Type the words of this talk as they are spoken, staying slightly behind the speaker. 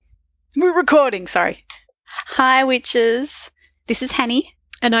We're recording, sorry. Hi, witches. This is Hanny.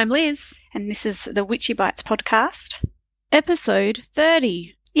 And I'm Liz. And this is the Witchy Bites podcast. Episode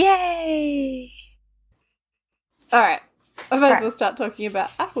 30. Yay! All right. I might as well start talking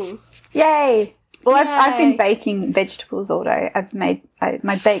about apples. Yay! Well, I've Yay. been baking vegetables all day. My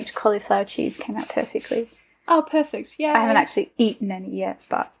baked cauliflower cheese came out perfectly. Oh, perfect. Yay. I haven't actually eaten any yet,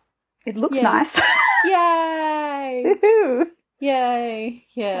 but it looks Yay. nice. Yay. Woohoo! Yay.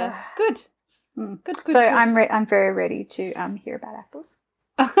 Yeah. Good. Good. So I'm very ready to hear about apples,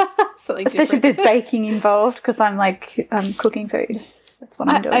 Something especially if different. there's baking involved, because I'm cooking food. That's what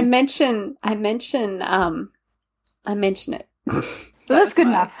I'm doing. I mention it. That's good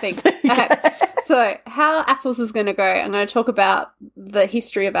enough. Thing. Okay. So how apples is going to go, I'm going to talk about the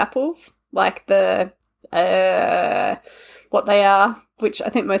history of apples, like the what they are, which I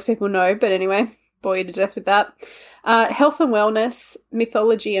think most people know, but anyway, bore you to death with that. Health and wellness,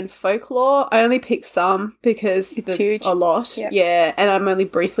 mythology and folklore. I only picked some because It's there's huge. a lot. Yep. Yeah, and I'm only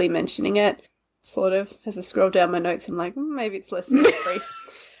briefly mentioning it, sort of. As I scroll down my notes, I'm like, maybe it's less than brief.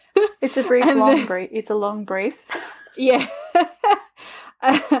 It's a brief, And long then- brief. It's a long brief. Yeah.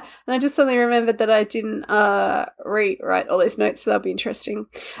 And I just suddenly remembered that I didn't rewrite all these notes, so that'll be interesting.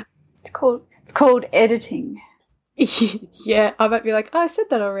 It's called editing. Yeah, I might be like, oh, I said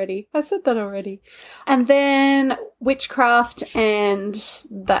that already. And then witchcraft and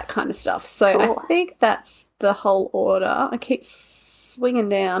that kind of stuff. So Cool. I think that's the whole order. I keep swinging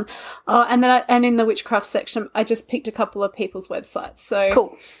down. Oh, and then and in the witchcraft section, I just picked a couple of people's websites. So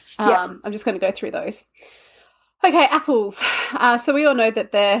Cool. Yeah. I'm just going to go through those. Okay, apples. So we all know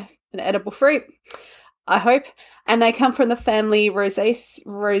that they're an edible fruit, I hope. And they come from the family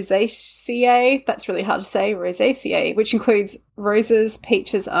Rosaceae. That's really hard to say, Rosaceae, which includes roses,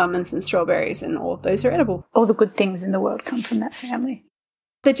 peaches, almonds, and strawberries, and all of those are edible. All the good things in the world come from that family.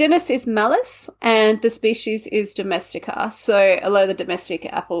 The genus is Malus, and the species is Domestica. So a lot of the domestic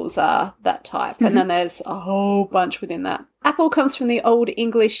apples are that type, and then there's a whole bunch within that. Apple comes from the Old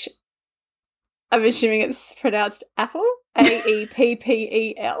English, I'm assuming it's pronounced apple,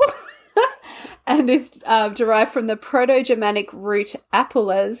 Aeppel, and is derived from the Proto-Germanic root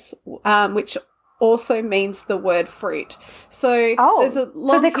appeles, which also means the word fruit. So there's a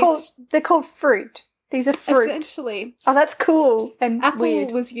long they're called fruit. These are fruit. essentially. Oh, that's cool and Apple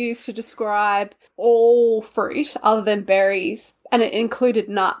weird. was used to describe all fruit other than berries, and it included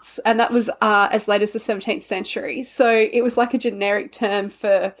nuts, and that was as late as the 17th century. So it was like a generic term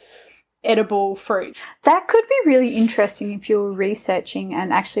for edible fruit. That could be really interesting if you're researching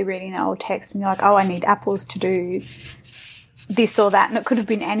and actually reading the old text and you're like, oh, I need apples to do this or that, and it could have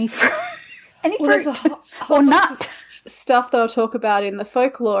been any fruit. Any Well, fruit. there's a whole or bunch nut. of stuff that I'll talk about in the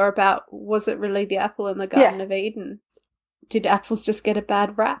folklore about, was it really the apple in the Garden of Eden? Did apples just get a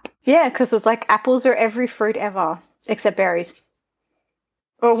bad rap? Yeah, because it's like apples are every fruit ever, except berries.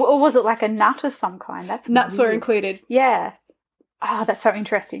 Or was it like a nut of some kind? That's Nuts were weird. included. Yeah. Oh, that's so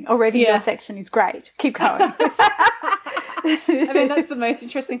interesting. Already Yeah. your section is great. Keep going. I mean, that's the most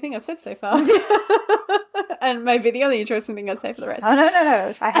interesting thing I've said so far. And maybe the only interesting thing I'll say for the rest. Oh,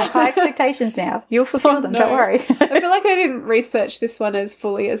 no. I have high expectations now. You'll fulfill them, no. don't worry. I feel like I didn't research this one as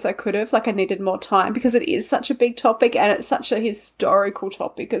fully as I could have. Like, I needed more time because it is such a big topic and it's such a historical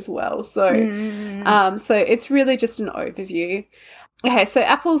topic as well. So, so it's really just an overview. Okay, so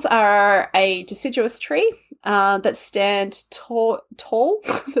apples are a deciduous tree that stand tall.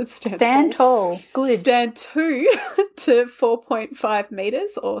 That Stand tall. Good. Stand 2 to 4.5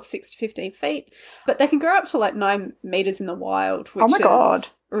 meters or 6 to 15 feet, but they can grow up to like 9 meters in the wild, which Oh my God. is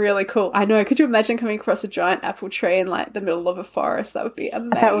really cool. I know. Could you imagine coming across a giant apple tree in like the middle of a forest? That would be amazing.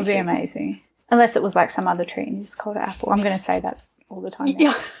 That would be amazing. Unless it was like some other tree and you just called it apple. I'm going to say that all the time now.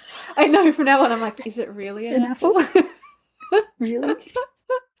 Yeah, I know. From now on, I'm like, is it really an apple? Really?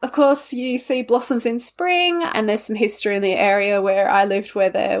 Of course, you see blossoms in spring, and there's some history in the area where I lived where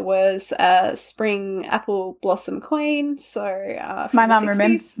there was a spring apple blossom queen. So from My the mum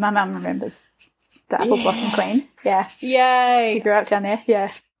 60s. remembers the apple blossom queen. Yeah. She Yay! grew up down there.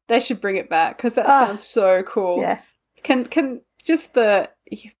 Yeah. They should bring it back because that Oh. sounds so cool. Yeah. Can just the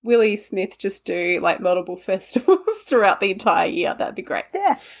Willie Smith just do like multiple festivals throughout the entire year? That'd be great.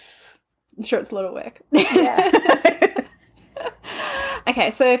 Yeah. I'm sure it's a lot of work. Yeah.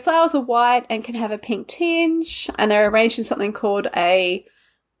 Okay, so flowers are white and can have a pink tinge, and they're arranged in something called I'm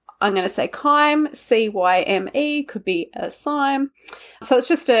going to say cyme, C-Y-M-E, could be a cyme. So it's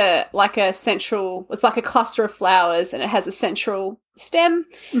just it's like a cluster of flowers, and it has a central stem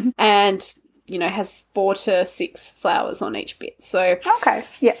and, has 4 to 6 flowers on each bit. So Okay.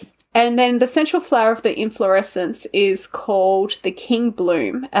 Yeah. And then the central flower of the inflorescence is called the king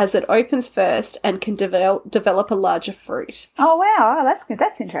bloom, as it opens first and can develop a larger fruit. Oh, wow. Oh, that's good.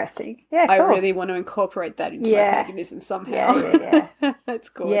 That's interesting. Yeah, cool. I really want to incorporate that into my paganism somehow. Yeah. That's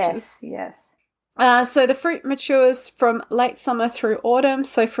gorgeous. Yes. So the fruit matures from late summer through autumn.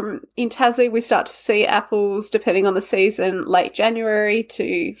 So in Tassie, we start to see apples, depending on the season, late January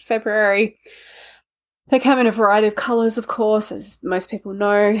to February. They come in a variety of colours, of course, as most people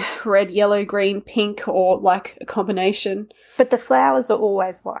know, red, yellow, green, pink, or like a combination. But the flowers are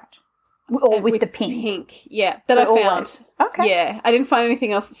always white. Or with the pink. Pink, yeah, that I found. Always. Okay. Yeah, I didn't find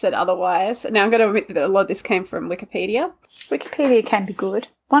anything else that said otherwise. Now, I'm going to admit that a lot of this came from Wikipedia. Wikipedia can be good.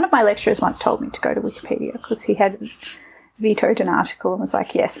 One of my lecturers once told me to go to Wikipedia because he had vetoed an article and was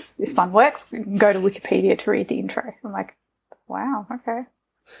like, yes, this one works. You can go to Wikipedia to read the intro. I'm like, wow, okay.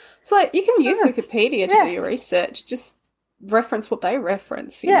 So you can use Wikipedia to do your research. Just reference what they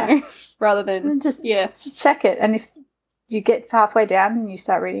reference, you know, rather than just check it. And if you get halfway down and you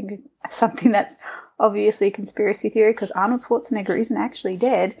start reading something that's obviously a conspiracy theory because Arnold Schwarzenegger isn't actually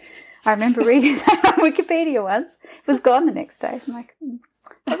dead. I remember reading that on Wikipedia once. It was gone the next day. I'm like,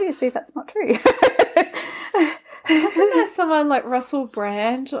 obviously that's not true. Wasn't there someone like Russell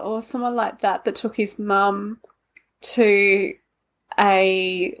Brand or someone like that took his mum to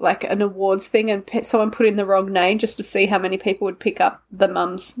an awards thing and someone put in the wrong name just to see how many people would pick up the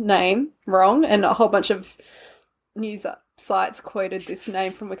mum's name wrong, and a whole bunch of news sites quoted this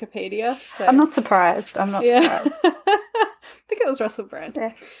name from Wikipedia. So. I'm not surprised. I'm not surprised. I think it was Russell Brand.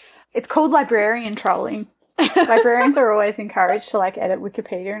 Yeah. It's called librarian trolling. Librarians are always encouraged to edit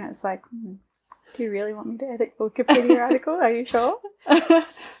Wikipedia, and it's like, do you really want me to edit a Wikipedia article? Are you sure?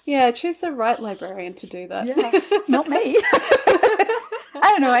 Yeah, choose the right librarian to do that. Yeah, not me.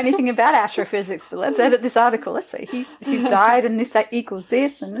 I don't know anything about astrophysics, but let's edit this article. Let's see. He's died and this equals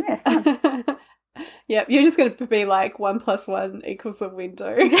this and this. Yep, you're just going to be like 1 + 1 = a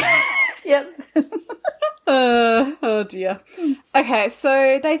window. Yep. Oh dear. Okay,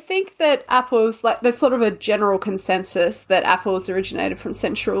 so they think that apples, there's sort of a general consensus that apples originated from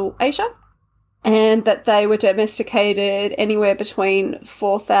Central Asia and that they were domesticated anywhere between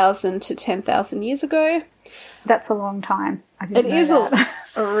 4,000 to 10,000 years ago. That's a long time. It is a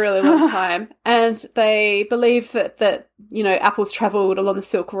really long time. And they believe that apples travelled along the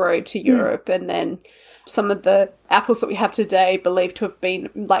Silk Road to Europe, and then some of the apples that we have today believed to have been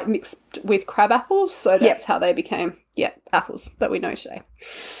mixed with crab apples. So that's how they became, apples that we know today.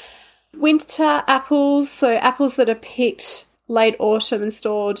 Winter apples, so apples that are picked late autumn and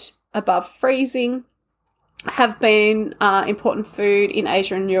stored above freezing, have been important food in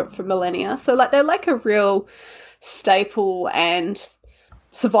Asia and Europe for millennia. So they're like a real staple and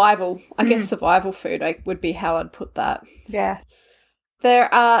survival, I guess survival food would be how I'd put that. Yeah.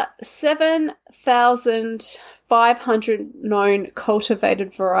 There are 7,500 known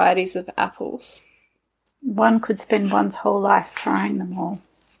cultivated varieties of apples. One could spend one's whole life trying them all.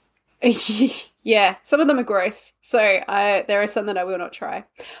 Yeah, some of them are gross. So there are some that I will not try.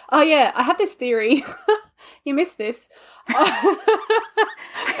 Oh yeah, I have this theory. You missed this.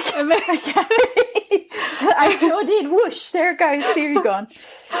 I sure did. Whoosh, there it goes. Theory gone.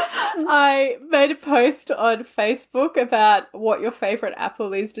 I made a post on Facebook about what your favourite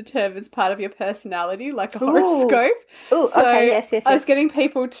apple is determines part of your personality, like a horoscope. Ooh, so okay, yes. I was getting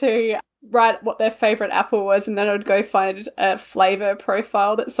people to write what their favourite apple was, and then I would go find a flavour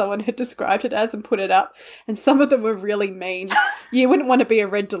profile that someone had described it as and put it up. And some of them were really mean. You wouldn't want to be a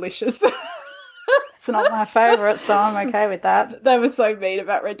Red Delicious. It's not my favourite, so I'm okay with that. They were so mean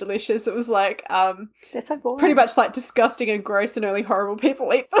about Red Delicious. It was like they're so boring. Pretty much like disgusting and gross, and only horrible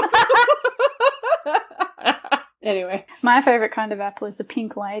people eat them. Anyway, my favourite kind of apple is the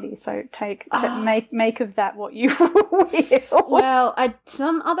pink lady. So make of that what you will. Well,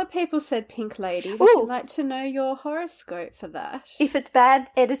 some other people said pink lady. Would you like to know your horoscope for that? If it's bad,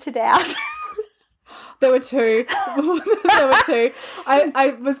 edit it out. There were two.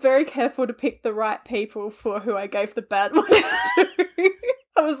 I was very careful to pick the right people for who I gave the bad ones to.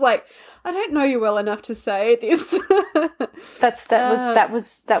 I was like, I don't know you well enough to say this.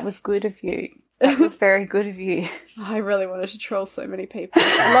 That was good of you. That was very good of you. I really wanted to troll so many people.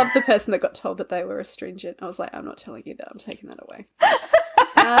 I love the person that got told that they were astringent. I was like, I'm not telling you that. I'm taking that away.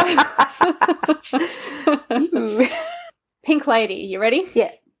 Pink lady, you ready?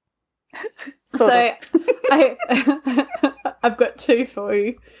 Yeah. I've got two for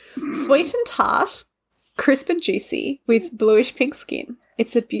you. Sweet and tart, crisp and juicy, with bluish pink skin.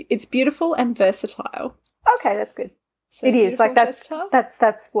 It's beautiful and versatile. Okay, that's good. So it is like that's versatile?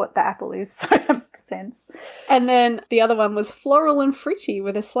 that's what the apple is. So I'm sense. And then the other one was floral and fruity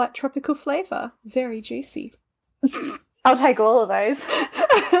with a slight tropical flavour. Very juicy. I'll take all of those.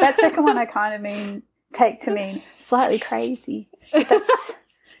 That second one I kind of take to mean slightly crazy. But that's,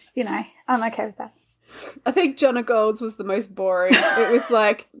 I'm okay with that. I think John O'Gold's was the most boring. It was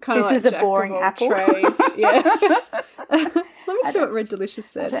like kind of This like is a Jack boring of all apple. trades. Yeah. Let me see what Red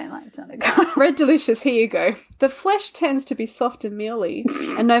Delicious I said. don't like John O'Gold. Red Delicious, here you go. The flesh tends to be soft and mealy,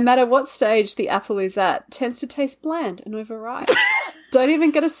 and no matter what stage the apple is at, tends to taste bland and overripe. Don't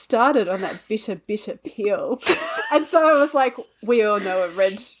even get us started on that bitter peel. And so I was like, we all know a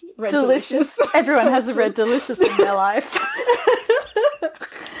red delicious. Everyone has a Red Delicious in their life.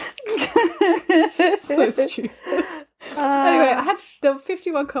 So stupid. Anyway, there were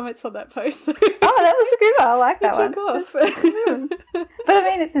 51 comments on that post. Oh, that was a good one. I like that one. Took off. But I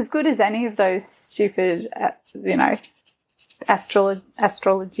mean, it's as good as any of those stupid,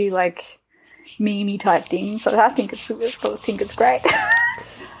 astrology like meme type things. So I think it's great.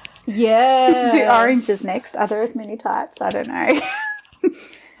 Yeah. We should do oranges next. Are there as many types? I don't know.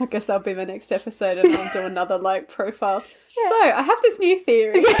 I guess that'll be my next episode, and I'll do another profile. Yeah. So I have this new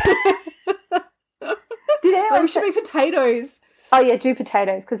theory. Did anyone it should be potatoes. Oh yeah, do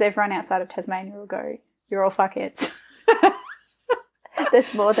potatoes, because everyone outside of Tasmania will go, you're all fuckheads.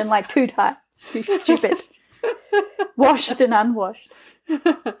 There's more than 2 types. Be stupid. Washed and unwashed.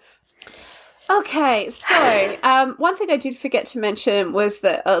 Okay, so one thing I did forget to mention was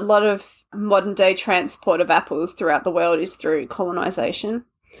that a lot of modern day transport of apples throughout the world is through colonisation.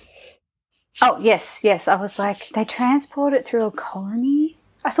 Oh, yes. I was like, they transport it through a colony?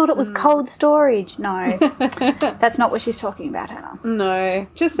 I thought it was cold storage. No, that's not what she's talking about, Hannah. No,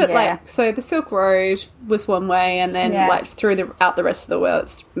 just that so the Silk Road was one way, and then throughout the rest of the world,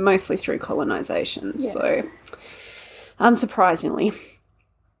 it's mostly through colonisation. Yes. So, unsurprisingly.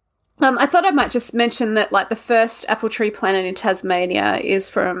 I thought I might just mention that the first apple tree planted in Tasmania is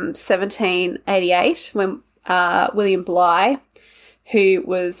from 1788 when William Bligh, who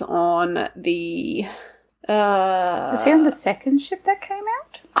was on the... was he on the second ship that came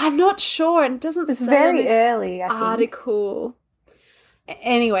out? I'm not sure. It doesn't say very early, I think. Article.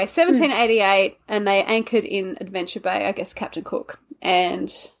 Anyway, 1788, and they anchored in Adventure Bay, I guess Captain Cook. And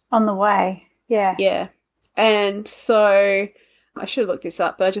on the way, yeah. Yeah. And so... I should have looked this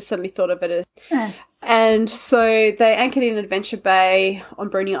up, but I just suddenly thought of it. And so they anchored in Adventure Bay on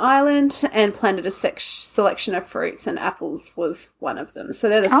Bruny Island and planted a selection of fruits, and apples was one of them. So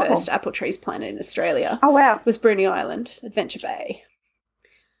they're the first apple trees planted in Australia. Oh, wow. Was Bruny Island, Adventure Bay.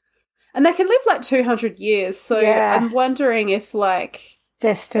 And they can live 200 years, so I'm wondering if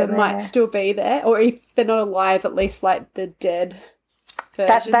they're still there. Might still be there, or if they're not alive, at least the dead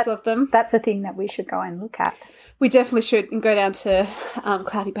versions of them. That's a thing that we should go and look at. We definitely should, and go down to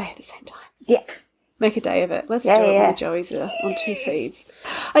Cloudy Bay at the same time. Yeah. Make a day of it. Let's do it when the Joeys are on 2 feeds.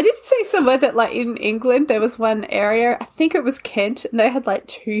 I did see somewhere that, in England, there was one area, I think it was Kent, and they had,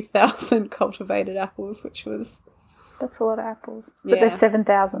 2,000 cultivated apples, which was... That's a lot of apples. But there's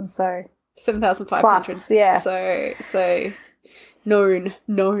 7,000, so... 7,500. Plus, yeah. So, known.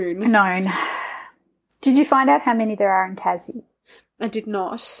 Did you find out how many there are in Tassie? I did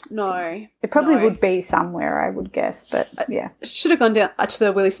not, no. It probably would be somewhere, I would guess, but yeah. I should have gone down to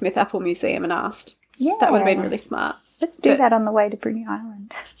the Willie Smith Apple Museum and asked. Yeah. That would have been really smart. Let's do that on the way to Bruny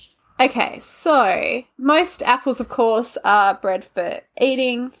Island. Okay, so most apples, of course, are bred for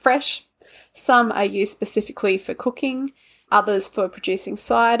eating fresh. Some are used specifically for cooking, others for producing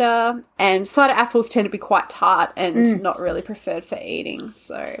cider, and cider apples tend to be quite tart and not really preferred for eating.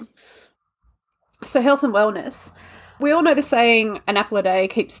 So health and wellness. We all know the saying, an apple a day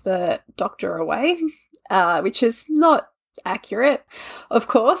keeps the doctor away, which is not accurate, of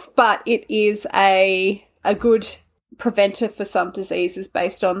course, but it is a good preventer for some diseases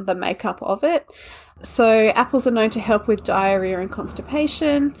based on the makeup of it. So apples are known to help with diarrhea and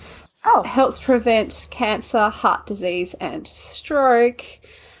constipation. Oh. Helps prevent cancer, heart disease, and stroke.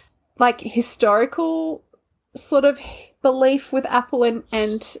 Historical sort of belief with apple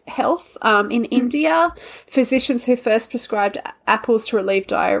and health. In India, physicians who first prescribed apples to relieve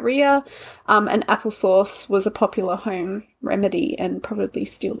diarrhea, and applesauce was a popular home remedy and probably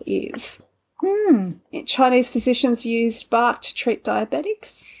still is. Chinese physicians used bark to treat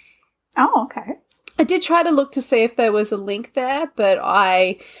diabetics. Oh, okay. I did try to look to see if there was a link there, but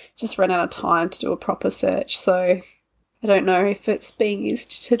I just ran out of time to do a proper search, so I don't know if it's being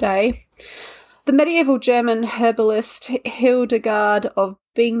used today. The medieval German herbalist Hildegard of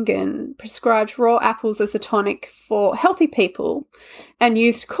Bingen prescribed raw apples as a tonic for healthy people and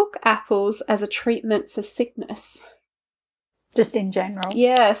used cooked apples as a treatment for sickness. Just in general.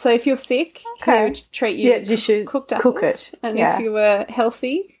 Yeah, so if you're sick, Okay. he would treat you Yeah, you should cooked apples. cook it. And Yeah. if you were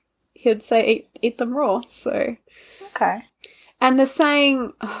healthy, he'd say eat them raw. So, Okay. and the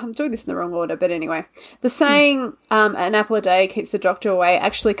saying, I'm doing this in the wrong order, but anyway, the saying an apple a day keeps the doctor away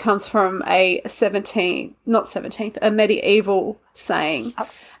actually comes from a medieval saying.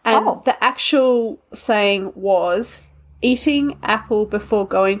 And the actual saying was, eating apple before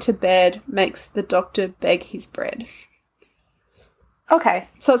going to bed makes the doctor beg his bread. Okay.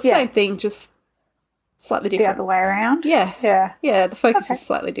 So it's the same thing, just slightly The different. other way around. Yeah. Yeah. Yeah, the focus Okay. is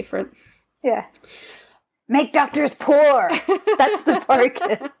slightly different. Yeah. Make doctors poor. That's the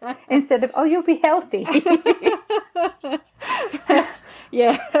focus. Instead of, you'll be healthy.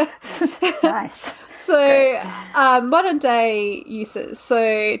 Yeah. Nice. So, modern day uses.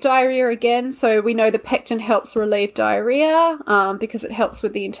 So, diarrhea again. So, we know the pectin helps relieve diarrhea because it helps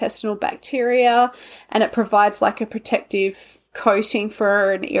with the intestinal bacteria and it provides like a protective coating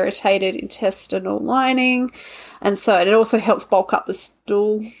for an irritated intestinal lining. And so it also helps bulk up the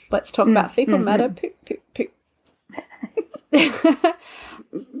stool. Let's talk about fecal matter. Poop, poop, poop.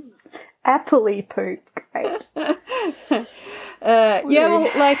 Appley poop. Great. Yeah, well,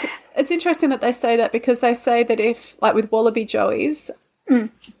 like, it's interesting that they say that because they say that if, like, with wallaby joeys,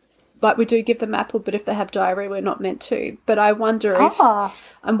 like, we do give them apple, but if they have diarrhea, we're not meant to. But I'm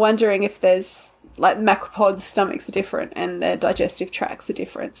wondering if there's, like, macropods' stomachs are different and their digestive tracts are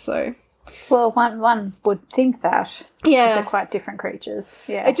different, so. Well, one would think that. Yeah. Because they're quite different creatures.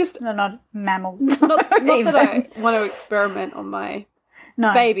 Yeah. They're not mammals. Not that even. I want to experiment on my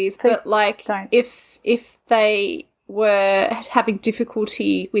No, babies, please but, like, don't. if they were having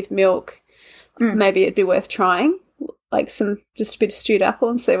difficulty with milk, maybe it'd be worth trying, like just a bit of stewed apple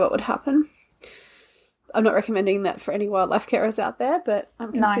and see what would happen. I'm not recommending that for any wildlife carers out there, but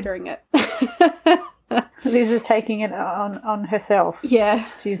I'm considering it. Liz is taking it on herself. Yeah.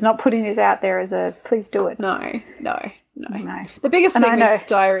 She's not putting this out there as a please do it. No. No. The biggest And thing I know- with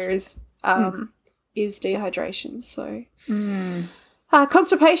diarrhea is dehydration, so...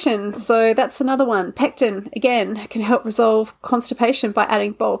 Constipation, so that's another one. Pectin, again, can help resolve constipation by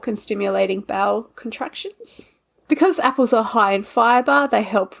adding bulk and stimulating bowel contractions. Because apples are high in fibre, they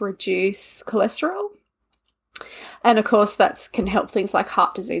help reduce cholesterol. And, of course, that can help things like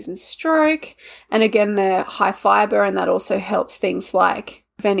heart disease and stroke. And, again, they're high fibre, and that also helps things like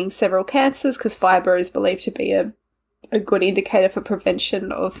preventing several cancers because fibre is believed to be a good indicator for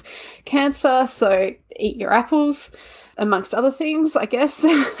prevention of cancer. So eat your apples. Amongst other things, I guess.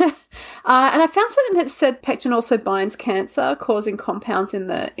 And I found something that said pectin also binds cancer, causing compounds in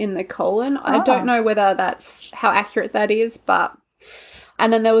the colon. I don't know whether that's how accurate that is, but...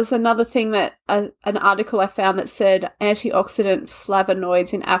 And then there was another thing that an article I found that said antioxidant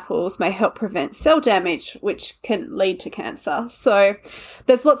flavonoids in apples may help prevent cell damage, which can lead to cancer. So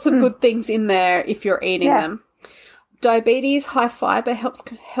there's lots of good things in there if you're eating them. Diabetes, high fibre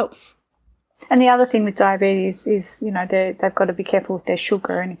helps. And the other thing with diabetes is, they've got to be careful with their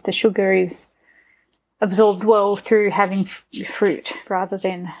sugar. And if the sugar is absorbed well through having fruit rather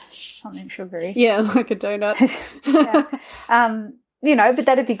than something sugary. Yeah, like a donut. But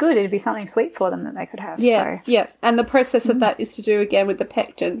that'd be good. It'd be something sweet for them that they could have. Yeah, So. yeah. And the process of that is to do, again, with the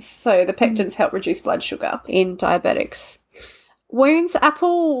pectins. So the pectins help reduce blood sugar in diabetics. Wounds.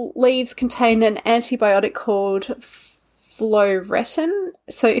 Apple leaves contain an antibiotic called fluoretin.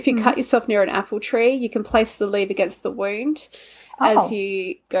 So if you cut yourself near an apple tree, you can place the leaf against the wound as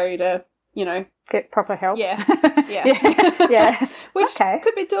you go to, Get proper help. Yeah. Yeah. Which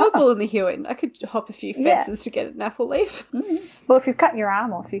could be doable in the Hewitt. I could hop a few fences to get an apple leaf. Well, if you've cut your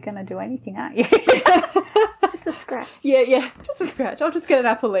arm off, you're going to do anything, aren't you? Just a scratch. Yeah, just a scratch. I'll just get an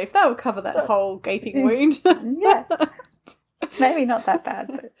apple leaf. That will cover that whole gaping wound. Yeah. Maybe not that bad,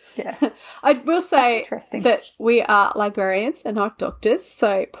 but yeah. I will say interesting. that we are librarians and not doctors,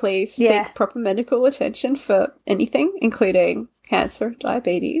 so please seek proper medical attention for anything, including cancer,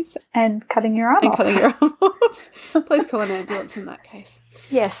 diabetes, and cutting your arm off. cutting your arm off. Please call an ambulance in that case.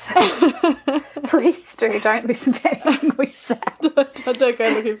 Yes. Please do. Don't listen to anything we say. Don't go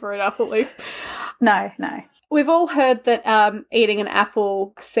looking for an apple leaf. No. We've all heard that eating an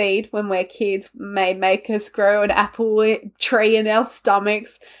apple seed when we're kids may make us grow an apple tree in our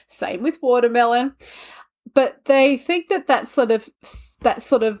stomachs. Same with watermelon. But they think that sort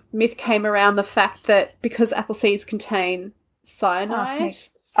of myth came around the fact that because apple seeds contain cyanide.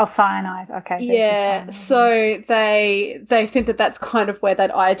 Cyanide. Okay. Yeah, so they think that that's kind of where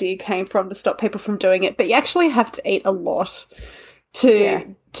that idea came from to stop people from doing it. But you actually have to eat a lot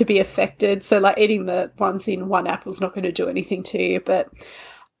to be affected. So, like, eating the ones in one apple is not going to do anything to you. But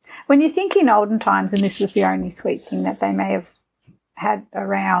when you think in olden times, and this was the only sweet thing that they may have had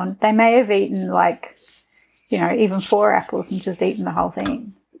around, they may have eaten like, even 4 apples and just eaten the whole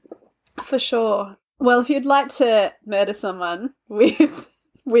thing. For sure. Well, if you'd like to murder someone with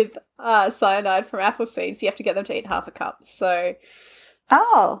cyanide from apple seeds, you have to get them to eat half a cup. So,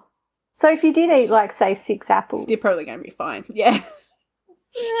 so if you did eat like say 6 apples, you're probably going to be fine. Yeah.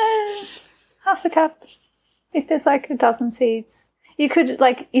 Half a cup. If there's like a dozen seeds, you could,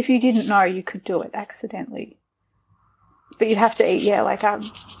 like, if you didn't know, you could do it accidentally. But you'd have to eat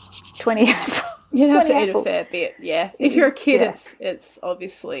 20 apples. You'd have to eat a fair bit. Yeah. If you're a kid, it's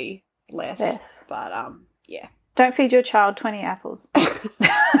obviously less. But yeah. Don't feed your child 20 apples. Don't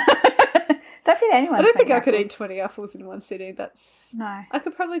feed anyone. I don't think I 20 could apples. eat 20 apples in one sitting. No. I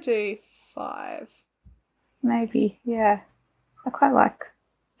could probably do 5. Maybe, yeah. I quite like,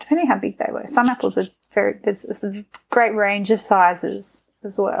 depending how big they were. Some apples are there's a great range of sizes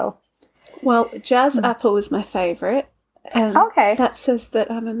as well. Well, jazz apple is my favourite. And Okay. that says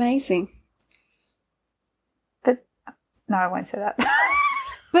that I'm amazing. No, I won't say that.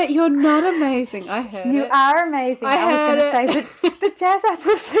 But you're not amazing. I heard You it. are amazing. I was going to say that the jazz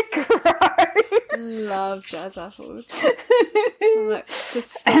apples are gross. Love jazz apples. Like,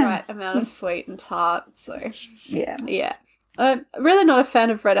 just the right amount of sweet and tart. So Yeah. I'm really not a fan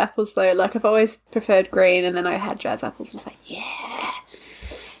of red apples though. Like, I've always preferred green, and then I had jazz apples and was like, yeah,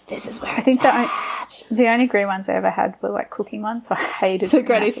 this is where I think at. the only green ones I ever had were like cooking ones, so I hated So green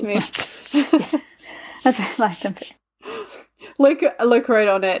Granny apples. Smith. I don't like them. Luke wrote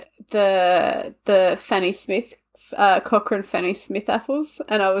on it the Fanny Smith, Cochrane Fanny Smith apples,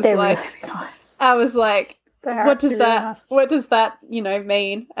 and I was They're like, really nice. I was like, They're what does actually really that? nice. What does that?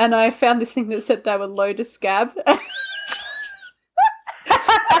 Mean? And I found this thing that said they were low to scab.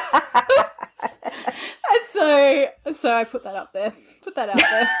 And so I put that up there. Put that out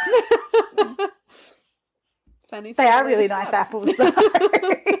there. Fanny They said are low really to nice scab. apples, though.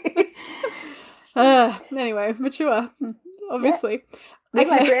 Anyway, mature, obviously. They're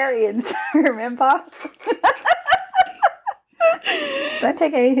librarians, remember? Don't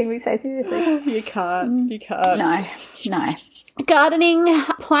take anything we say seriously. You can't. No. Gardening,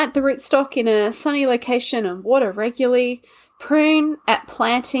 plant the rootstock in a sunny location and water regularly. Prune at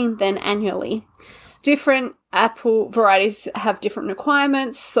planting, then annually. Different apple varieties have different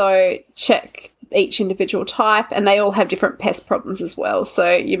requirements, so check each individual type, and they all have different pest problems as well. So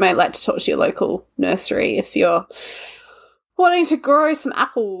you may like to talk to your local nursery if you're wanting to grow some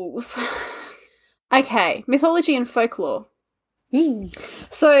apples. Okay, mythology and folklore.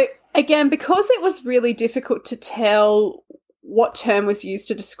 So, again, because it was really difficult to tell what term was used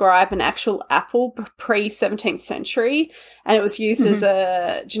to describe an actual apple pre-17th century, and it was used as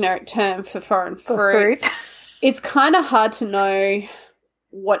a generic term for foreign fruit, it's kind of hard to know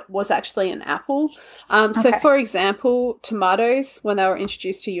what was actually an apple. So, for example, tomatoes, when they were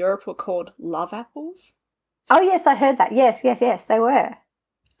introduced to Europe, were called love apples. Oh, yes, I heard that. Yes, they were.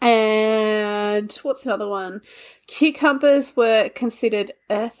 And what's another one? Cucumbers were considered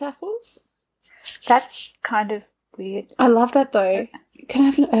earth apples. That's kind of weird. I love that, though. Can I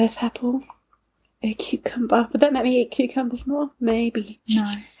have an earth apple? A cucumber? Would that make me eat cucumbers more? Maybe. No.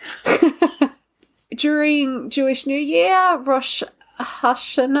 During Jewish New Year, Rosh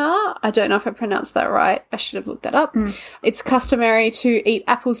Hashanah, I don't know if I pronounced that right. I should have looked that up. It's customary to eat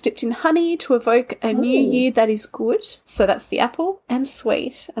apples dipped in honey to evoke a new year that is good. So that's the apple, and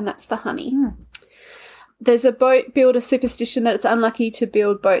sweet, and that's the honey. There's a boat builder superstition that it's unlucky to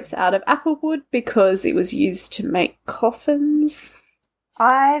build boats out of apple wood because it was used to make coffins.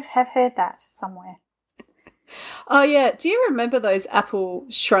 I have heard that somewhere. Oh, yeah. Do you remember those apple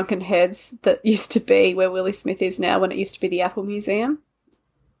shrunken heads that used to be where Willie Smith is now, when it used to be the Apple Museum?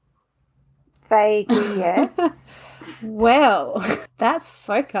 Vaguely, yes. Well, that's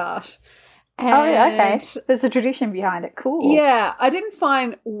folk art. Okay. There's a tradition behind it. Cool. Yeah, I didn't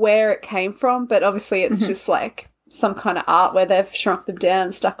find where it came from, but obviously it's just like some kind of art where they've shrunk them down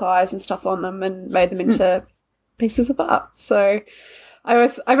and stuck eyes and stuff on them and made them into pieces of art. So I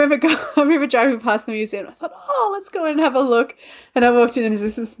remember driving past the museum and I thought, oh, let's go in and have a look. And I walked in and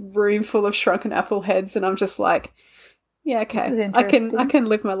there's this room full of shrunken apple heads, and I'm just like, yeah, okay. This is I interesting. can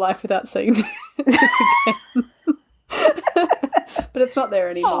live my life without seeing this again. But it's not there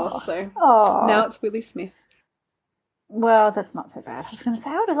anymore, so now it's Willie Smith. Well, that's not so bad. I was going to say,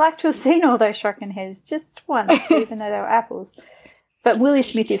 I would have liked to have seen all those shrunken heads just once, even though they were apples. But Willie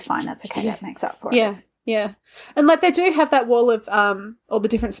Smith is fine. That's okay. That makes up for it. Yeah. And like they do have that wall of all the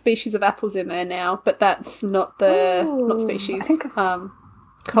different species of apples in there now, but that's not not species. I think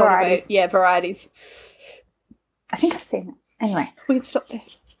varieties. Yeah, varieties. I think I've seen it. Anyway. We can stop there.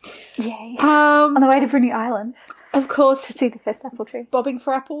 Yay. On the way to Bruny Island. Of course, to see the first apple tree. bobbing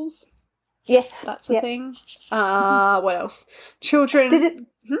for apples. Yes, That's a yep. thing. What else? Children.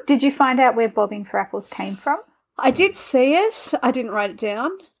 Did you find out where bobbing for apples came from? I did see it. I didn't write it down.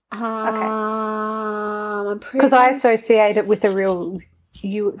 I'm pretty... Because I associate it with a real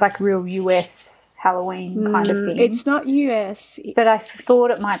US Halloween kind of thing. It's not US. But I thought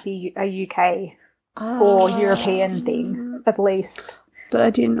it might be a UK or European thing, at least. But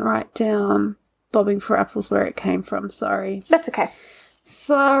I didn't write down bobbing for apples where it came from. Sorry. That's okay.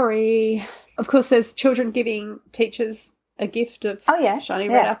 Sorry. Of course, there's children giving teachers a gift of shiny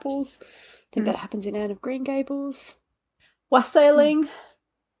red apples. I think that happens in Anne of Green Gables. Wassailing.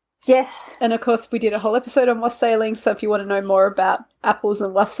 Yes. And, of course, we did a whole episode on wassailing, so if you want to know more about apples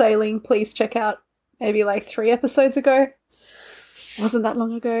and wassailing, please check out maybe like 3 episodes ago. Wasn't that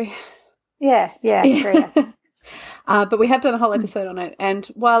long ago. Yeah, agree. But we have done a whole episode on it, and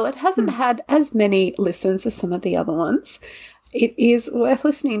while it hasn't had as many listens as some of the other ones, it is worth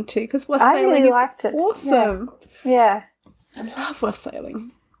listening to because wassailing is awesome. Yeah. I love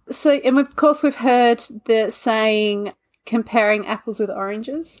wassailing. So, and of course, we've heard the saying comparing apples with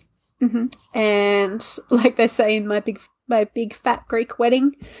oranges. Mm-hmm. And like they say in my big fat Greek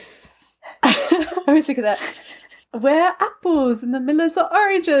wedding, I always think of that. We're apples and the millers are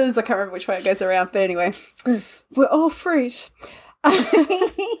oranges. I can't remember which way it goes around, but anyway, we're all fruit.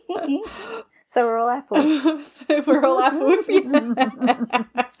 So we're all apples. So we're all apples. Yeah.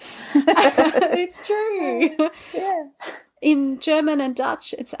 It's true. Yeah. In German and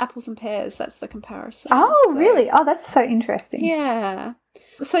Dutch, it's apples and pears. That's the comparison. Oh, So, really? Oh, that's so interesting. yeah.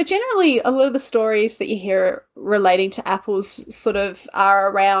 So generally, a lot of the stories that you hear relating to apples sort of are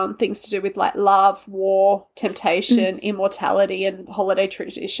around things to do with like love, war, temptation, immortality, and holiday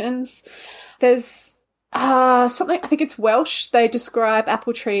traditions. There's something, I think it's Welsh, they describe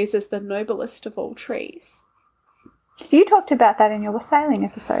apple trees as the noblest of all trees. You talked about that in your wassailing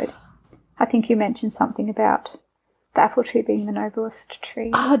episode. I think you mentioned something about the apple tree being the noblest tree.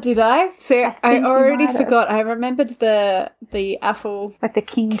 Oh, did I? So I think you already might have. forgot. I remembered the apple Like the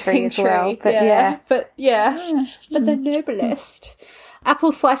king tree king as well. But But the noblest.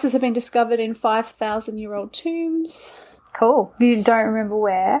 Apple slices have been discovered in 5,000-year-old tombs. Cool. You don't remember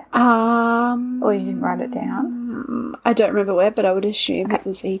where? Or you didn't write it down? I don't remember where, but I would assume it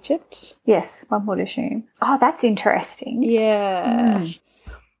was Egypt. Yes, one would assume. Oh, that's interesting. Yeah.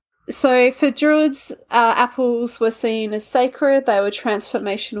 So for Druids, apples were seen as sacred. They were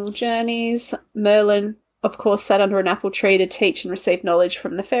transformational journeys. Merlin, of course, sat under an apple tree to teach and receive knowledge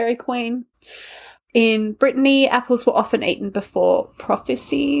from the fairy queen. In Brittany, apples were often eaten before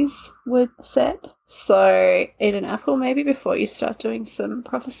prophecies were said. So eat an apple maybe before you start doing some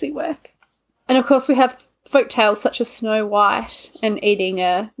prophecy work. And of course we have folk tales such as Snow White and eating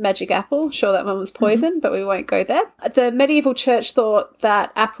a magic apple. Sure, that one was poison, but we won't go there. The medieval church thought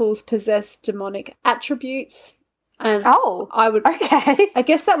that apples possessed demonic attributes. And I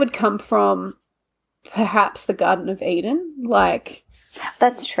guess that would come from perhaps the Garden of Eden. Like,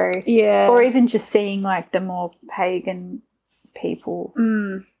 that's true. Yeah. Or even just seeing like the more pagan people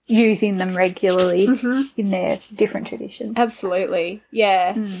using them regularly in their different traditions. Absolutely.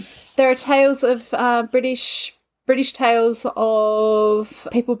 Yeah. There are tales of British tales of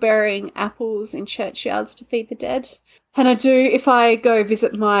people burying apples in churchyards to feed the dead. And if I go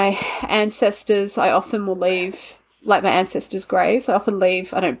visit my ancestors, I often will leave, like my ancestors' graves, I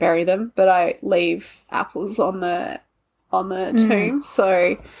don't bury them, but I leave apples on the tomb.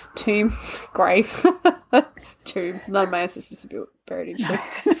 So, tomb, grave, tomb. None of my ancestors are buried in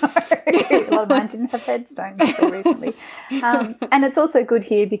tombs. A lot of mine didn't have headstones until recently. And it's also good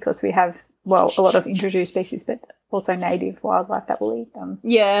here because we have, well, a lot of introduced species, but also native wildlife that will eat them.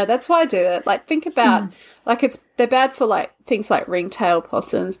 Yeah, that's why I do it. Like, think about, they're bad for, like, things like ringtail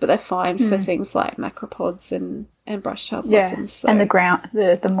possums, but they're fine for things like macropods and brushtail possums. Yeah, so. and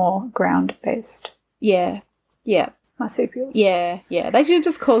the more ground-based. Yeah, yeah. Marsupials. Yeah, yeah. They can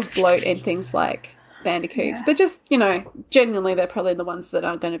just cause bloat and things like bandicoots, but just, genuinely they're probably the ones that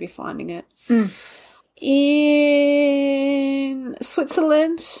aren't going to be finding it. In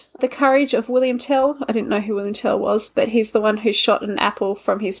Switzerland, the courage of William Tell. I didn't know who William Tell was, but he's the one who shot an apple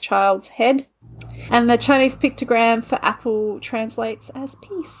from his child's head. And the Chinese pictogram for apple translates as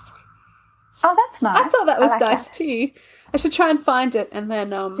peace. Oh, that's nice. I thought that was nice that. too. I should try and find it and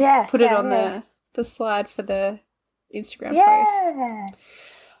then put it on the slide for the Instagram post.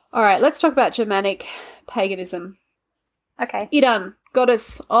 All right, let's talk about Germanic paganism. Okay. Idun,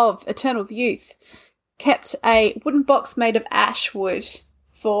 goddess of eternal youth, kept a wooden box made of ash wood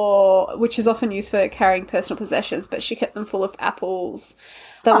which is often used for carrying personal possessions, but she kept them full of apples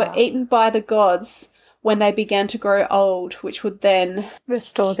that were eaten by the gods when they began to grow old, which would then...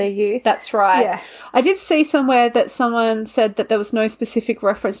 Restore their youth. That's right. Yeah. I did see somewhere that someone said that there was no specific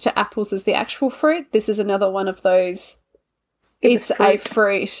reference to apples as the actual fruit. This is another one of those. It's a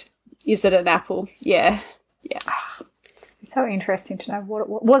fruit. Is it an apple? Yeah. Yeah. It's so interesting to know what it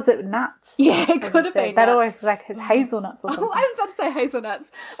was. It nuts? Yeah, it could have been that nuts. always like hazelnuts or something. Oh, I was about to say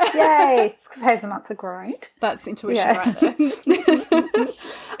hazelnuts. Yay! It's because hazelnuts are great. That's intuition right there.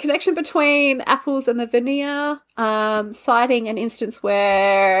 Connection between apples and the veneer, citing an instance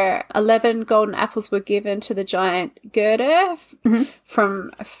where 11 golden apples were given to the giant Gerda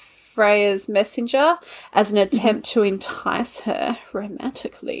from Freya's messenger as an attempt to entice her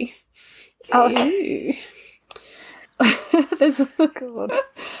romantically. Oh, Ew. There's God.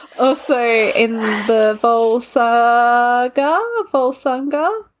 also in the Volsunga,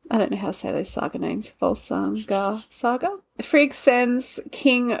 I don't know how to say those saga names. Volsunga saga. Frigg sends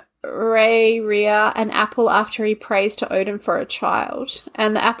King Rhaenyra an apple after he prays to Odin for a child,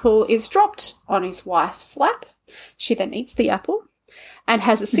 and the apple is dropped on his wife's lap. She then eats the apple and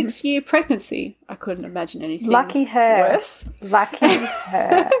has a 6-year pregnancy. I couldn't imagine anything Lucky her. worse. Lucky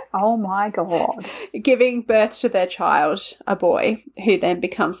her. Oh my God. Giving birth to their child, a boy, who then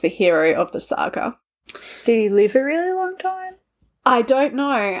becomes the hero of the saga. Did he live a really long time? I don't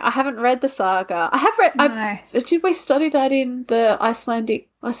know. I haven't read the saga. I have read. No. Did we study that in the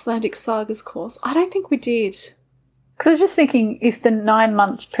Icelandic sagas course? I don't think we did. Because I was just thinking, if the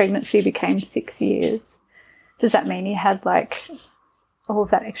 9-month pregnancy became 6 years, does that mean he had like all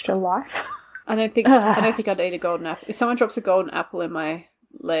of that extra life? I don't think I'd eat a golden apple. If someone drops a golden apple in my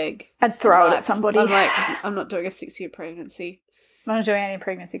leg, I'd throw it at somebody. I'm like, I'm not doing a 6-year pregnancy. I'm not doing any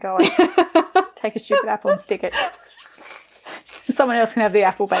pregnancy. Go on. Take a stupid apple and stick it. Someone else can have the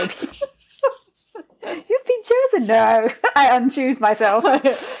apple, baby. You've been chosen. No, I unchoose myself. I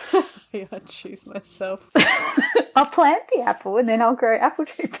unchoose myself. I'll plant the apple and then I'll grow apple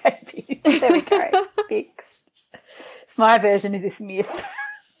tree babies. There we go. Fixed. It's my version of this myth.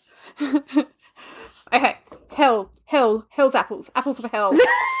 Okay. Hell's apples. Apples of hell.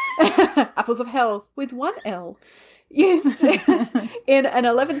 Apples of hell with one L. Used in an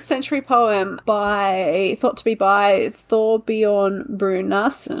 11th century poem thought to be by Thorbjorn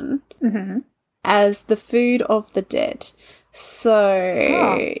Brunasson as the food of the dead.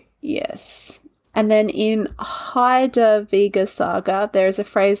 So, yes. And then in Heidaviga Saga, there is a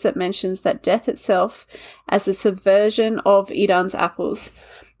phrase that mentions that death itself as a subversion of Idun's apples.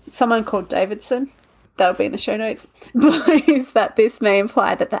 Someone called Davidson, that'll be in the show notes, believes that this may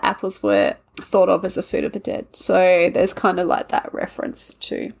imply that the apples were thought of as a food of the dead. So there's kind of like that reference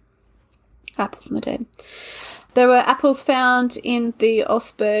to apples and the dead. There were apples found in the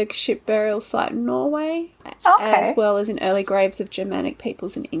Osberg ship burial site in Norway, as well as in early graves of Germanic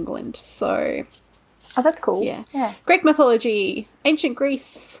peoples in England. So, oh, that's cool. Yeah. Greek mythology, ancient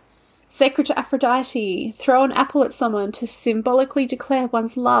Greece, sacred to Aphrodite, throw an apple at someone to symbolically declare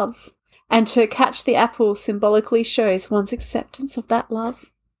one's love, and to catch the apple symbolically shows one's acceptance of that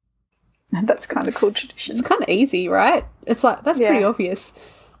love. That's kind of cool tradition. It's kind of easy, right? It's like, that's pretty obvious.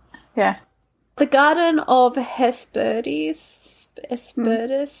 Yeah. The Garden of Hesperides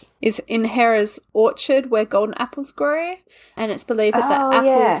is in Hera's orchard where golden apples grow, and it's believed that the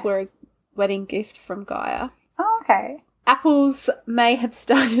apples were a wedding gift from Gaia. Oh, okay. Apples may have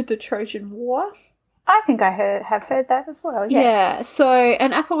started the Trojan War. I think I have heard that as well, yes. Yeah, so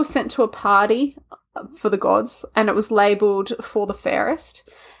an apple was sent to a party for the gods, and it was labelled for the fairest.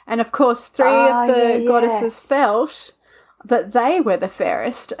 And, of course, three of the goddesses felt that they were the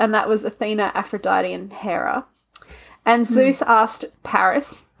fairest, and that was Athena, Aphrodite, and Hera. And Zeus asked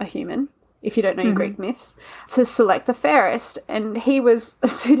Paris, a human, if you don't know your Greek myths, to select the fairest, and he was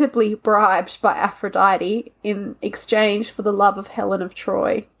suitably bribed by Aphrodite in exchange for the love of Helen of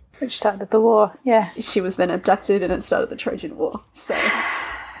Troy. Which started the war, yeah. She was then abducted and it started the Trojan War. So,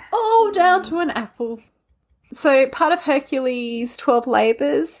 all down to an apple. So, part of Hercules' 12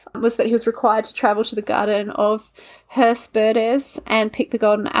 labours was that he was required to travel to the garden of Hesperides and pick the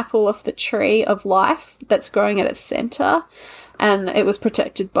golden apple off the tree of life that's growing at its centre. And it was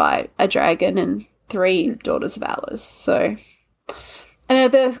protected by a dragon and 3 daughters of Alice. So,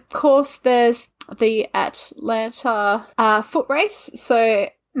 and of course, there's the Atlanta foot race. So,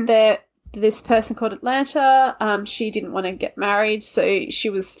 this person called Atlanta, she didn't want to get married, so she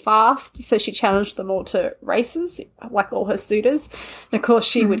was fast, so she challenged them all to races, like all her suitors. And of course,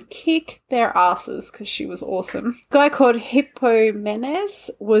 she would kick their asses because she was awesome. A guy called Hippomenes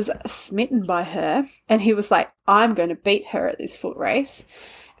was smitten by her, and he was like, I'm going to beat her at this foot race.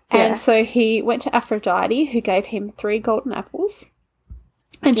 Yeah. And so he went to Aphrodite, who gave him 3 golden apples.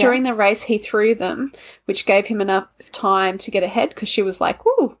 And Yeah. during the race, he threw them, which gave him enough time to get ahead because she was like,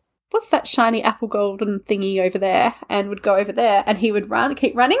 "Ooh, what's that shiny apple golden thingy over there?" And would go over there, and he would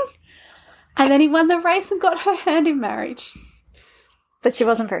keep running. And then he won the race and got her hand in marriage. But she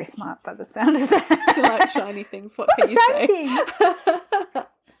wasn't very smart by the sound of that. She liked shiny things. What can you Shiny say? things.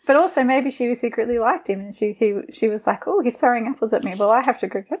 But also maybe she secretly liked him, and she was like, "Oh, he's throwing apples at me. Well, I have to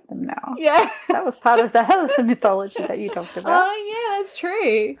go get them now." Yeah. That was part of the mythology that you talked about. Oh, yeah, that's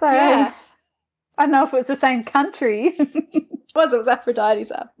true. So yeah. I don't know if it was the same country. It was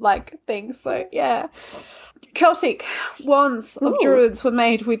Aphrodite's thing, so yeah. Celtic wands of Ooh. druids were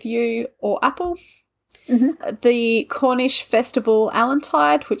made with yew or apple. Mhm. The Cornish festival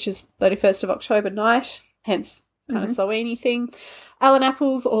Allantide, which is 31st of October night, hence kind of Samhain thing. Allan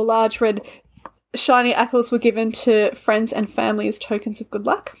apples or large red shiny apples were given to friends and family as tokens of good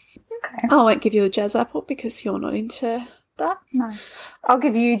luck. Okay. I won't give you a jazz apple because you're not into that. No. I'll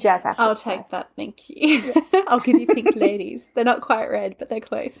give you jazz apples. I'll take that, thank you. I'll give you pink ladies. They're not quite red, but they're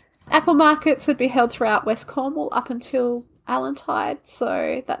close. Apple markets would be held throughout West Cornwall up until Allantide,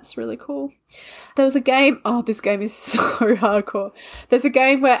 so that's really cool. There was a game, this game is so hardcore. There's a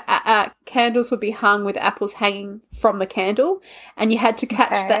game where candles would be hung with apples hanging from the candle, and you had to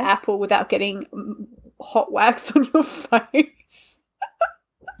catch the Okay. apple without getting hot wax on your face.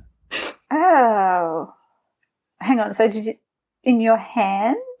 Oh. Hang on. So did you in your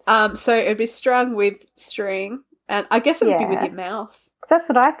hands? So it would be strung with string, and I guess it would be with Yeah. your mouth. That's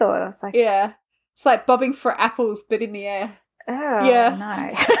what I thought. I was like, Yeah. It's like bobbing for apples, but in the air. oh Yeah. no.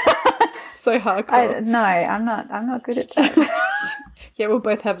 So hardcore. I'm not good at that. Yeah, we'll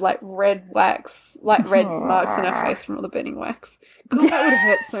both have like red wax, like red marks in our face from all the burning wax. God, that would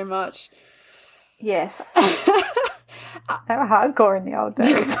hurt so much. Yes. They were hardcore in the old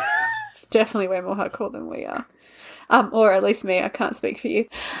days. Definitely way more hardcore than we are. Or at least me, I can't speak for you.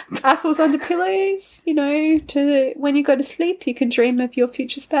 Apples under pillows, to when you go to sleep, you can dream of your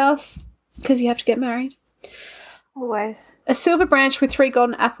future spouse because you have to get married. Always. A silver branch with 3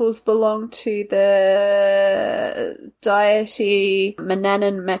 golden apples belonged to the deity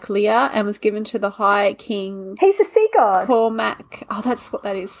Manannan MacLear and was given to the High King He's a sea god. Cormac. Oh, that's what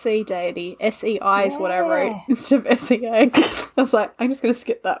that is. Sea deity. SEI is what I wrote Yeah. instead of SEA. I was like, I'm just going to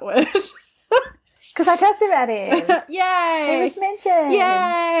skip that word. Because I talked about him. He Yay! was mentioned.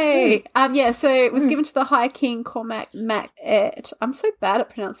 Yay! So it was given to the High King Cormac Mac-Et. I'm so bad at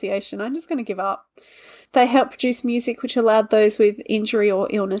pronunciation. I'm just going to give up. They helped produce music which allowed those with injury or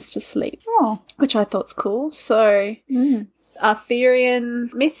illness to sleep, Oh. which I thought's cool. So, Arthurian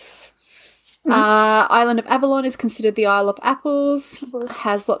myths. Island of Avalon is considered the Isle of Apples.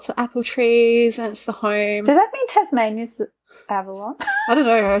 Has lots of apple trees, and it's the home. Does that mean Tasmania's the Avalon? I don't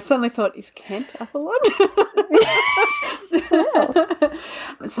know. I suddenly thought, is Kent Avalon?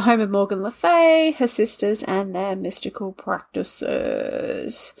 It's the home of Morgan Le Fay, her sisters, and their mystical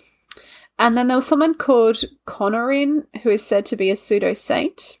practices. And then there was someone called Conorin, who is said to be a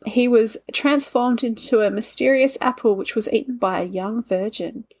pseudo-saint. He was transformed into a mysterious apple which was eaten by a young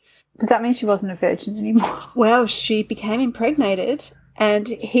virgin. Does that mean she wasn't a virgin anymore? Well, she became impregnated, and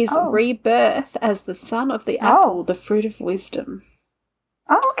his rebirth as the son of the apple, the fruit of wisdom.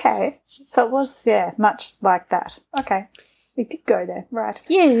 Oh, okay. So it was, much like that. Okay. We did go there. Right.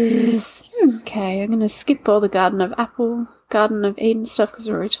 Yes. Okay, I'm going to skip all the Garden of Eden stuff because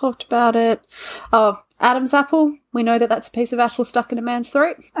we already talked about it. Oh, Adam's apple. We know that that's a piece of apple stuck in a man's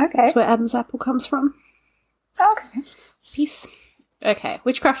throat. Okay. That's where Adam's apple comes from. Okay. Peace. Okay,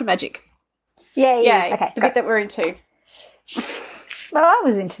 witchcraft and magic. Yay. Yay. Okay. The bit that we're into. Well, I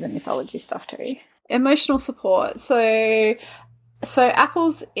was into the mythology stuff too. Emotional support. So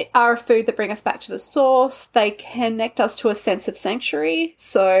apples are a food that bring us back to the source. They connect us to a sense of sanctuary.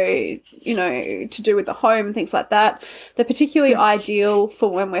 So, to do with the home and things like that. They're particularly ideal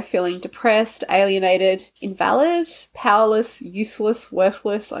for when we're feeling depressed, alienated, invalid, powerless, useless,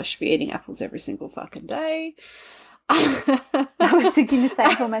 worthless. I should be eating apples every single fucking day. I was thinking the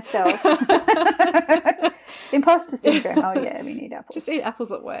same for myself. Imposter syndrome. Oh, yeah, we need apples. Just eat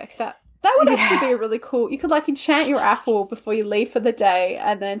apples at work. That would actually be a really cool. You could enchant your apple before you leave for the day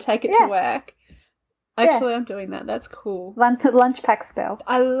and then take it to work. Actually, I'm doing that. That's cool. Lunch pack spell.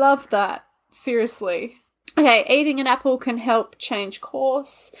 I love that. Seriously. Okay, eating an apple can help change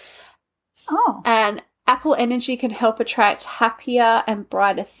course. Oh. And apple energy can help attract happier and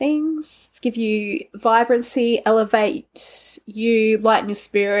brighter things, give you vibrancy, elevate you, lighten your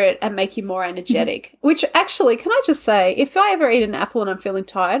spirit, and make you more energetic. Which actually, can I just say, if I ever eat an apple and I'm feeling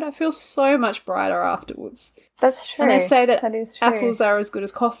tired, I feel so much brighter afterwards. That's true. And they say that is true. apples are as good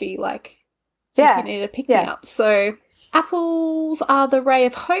as coffee, if you need a pick-me-up. So Apples are the ray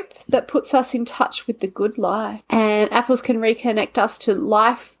of hope that puts us in touch with the good life. And apples can reconnect us to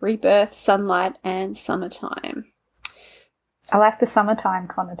life, rebirth, sunlight, and summertime. I like the summertime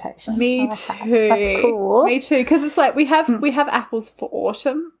connotation. Me I like that. too. That's cool. Me too. Because it's like we have apples for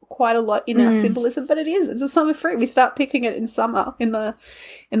autumn quite a lot in our symbolism, but it's a summer fruit. We start picking it in summer, in the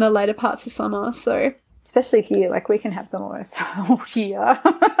later parts of summer. So especially here, like we can have them almost all year.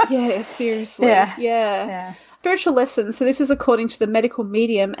 yeah, seriously. Yeah. Spiritual lessons. So this is according to the medical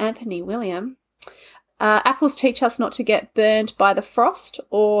medium Anthony William. Apples teach us not to get burned by the frost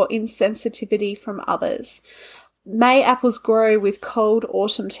or insensitivity from others. May apples grow with cold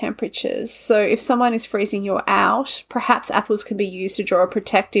autumn temperatures. So if someone is freezing you out, perhaps apples can be used to draw a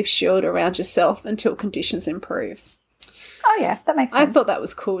protective shield around yourself until conditions improve. Oh, yeah, that makes sense. I thought that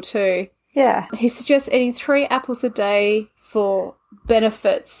was cool too. Yeah. He suggests eating 3 apples a day for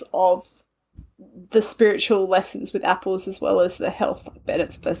benefits of the spiritual lessons with apples as well as the health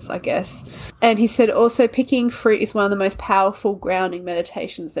benefits, I guess. And he said also picking fruit is one of the most powerful grounding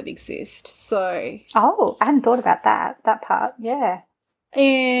meditations that exist. So... Oh, I hadn't thought about that part. Yeah.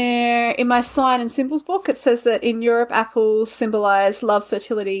 In my sign and symbols book, it says that in Europe, apples symbolize love,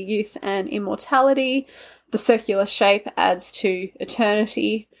 fertility, youth, and immortality. The circular shape adds to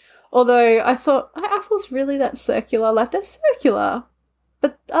eternity. Although I thought, are apples really that circular? Like, they're circular.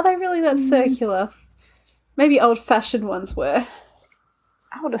 But are they really that circular? Maybe old-fashioned ones were.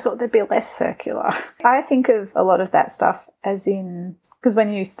 I would have thought they'd be less circular. I think of a lot of that stuff as in, because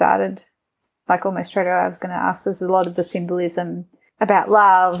when you started, like almost straight away, I was going to ask, there's a lot of the symbolism about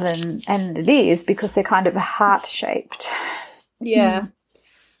love, and it is because they're kind of heart-shaped. Yeah.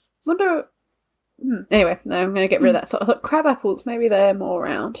 Wonder... Anyway, no, I'm going to get rid of that thought. I thought crab apples, maybe they're more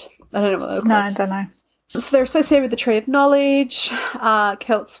round. I don't know what they look like. I don't know. So they're associated with the tree of knowledge.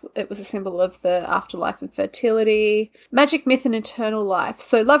 Celts, it was a symbol of the afterlife and fertility. Magic, myth, and eternal life.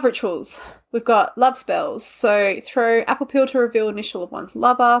 So love rituals. We've got love spells. So throw apple peel to reveal initial of one's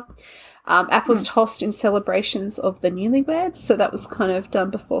lover. Apples tossed in celebrations of the newlyweds. So that was kind of done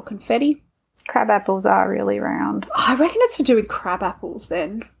before confetti. Crab apples are really round. Oh, I reckon it's to do with crab apples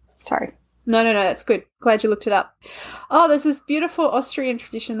then. Sorry. No, that's good. Glad you looked it up. Oh, there's this beautiful Austrian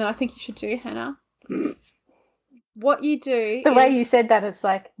tradition that I think you should do, Hannah. What you do The way you said that is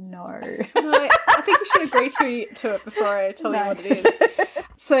like, no. No, I think you should agree to it before I tell you what it is.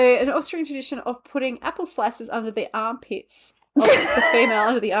 So an Austrian tradition of putting apple slices under the armpits of the female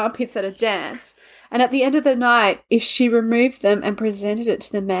under the armpits at a dance. And at the end of the night, if she removed them and presented it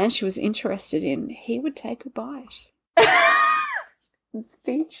to the man she was interested in, he would take a bite. I'm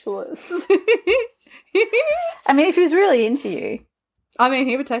speechless. I mean, if he was really into you. I mean,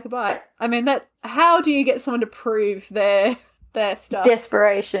 he would take a bite. I mean, that. How do you get someone to prove their stuff?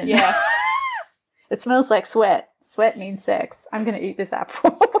 Desperation. Yeah. It smells like sweat. Sweat means sex. I'm going to eat this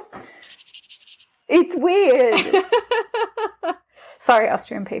apple. It's weird. Sorry,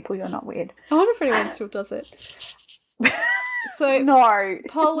 Austrian people, you're not weird. I wonder if anyone still does it. So No.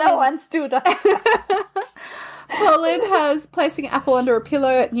 Poland, No one still does that. Poland has placing an apple under a pillow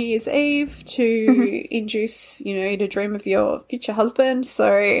at New Year's Eve to induce, you to dream of your future husband.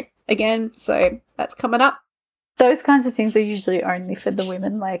 So, again, that's coming up. Those kinds of things are usually only for the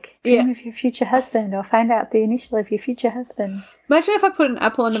women, like dream of your future husband or find out the initial of your future husband. Imagine if I put an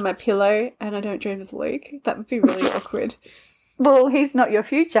apple under my pillow and I don't dream of Luke. That would be really awkward. Well, he's not your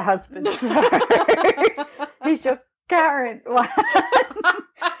future husband, so he's your current one.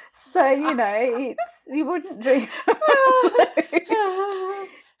 So, you wouldn't dream of Luke.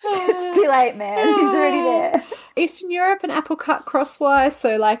 It's too late, man. He's already there. Eastern Europe, an apple cut crosswise,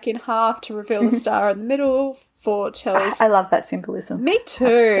 so like in half to reveal the star in the middle foretells. I love that symbolism. Me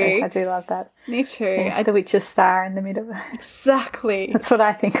too. I do love that. Me too. Yeah, the witch's star in the middle. Exactly. That's what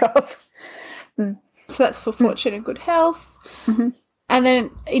I think of. So that's for fortune and good health. Mm-hmm. And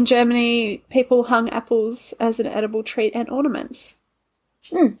then in Germany, people hung apples as an edible treat and ornaments.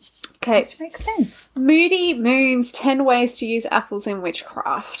 Okay. Which makes sense. Moody Moons, 10 ways to use apples in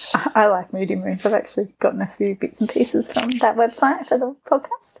witchcraft. I like Moody Moons. I've actually gotten a few bits and pieces from that website for the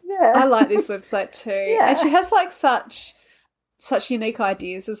podcast. Yeah. I like this website too. Yeah. And she has like such unique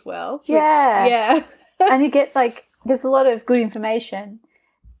ideas as well. Yeah. Yeah. And you get there's a lot of good information.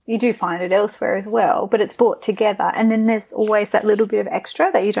 You do find it elsewhere as well, but it's brought together. And then there's always that little bit of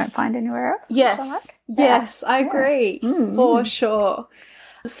extra that you don't find anywhere else. Yes. Which I like. Yes, I agree. For sure.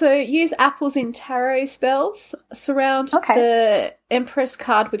 So use apples in tarot spells. Surround the Empress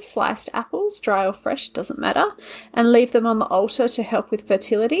card with sliced apples, dry or fresh, doesn't matter, and leave them on the altar to help with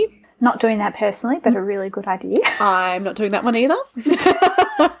fertility. Not doing that personally, but a really good idea. I'm not doing that one either.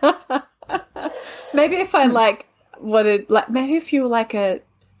 Maybe if I wanted, like, maybe if you were like a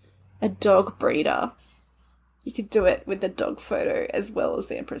dog breeder, you could do it with the dog photo as well as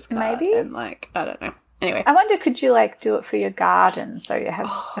the Empress card. Maybe. And, like, I don't know. Anyway. I wonder, could you like do it for your garden? So you have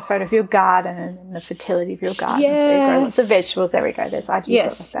a photo of your garden and then the fertility of your garden. Yes. So you grow lots of vegetables. There we go. There's ideas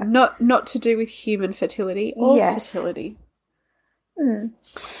Yes. like that. Not to do with human fertility or Yes. fertility. Mm.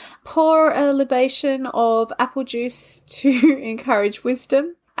 Pour a libation of apple juice to encourage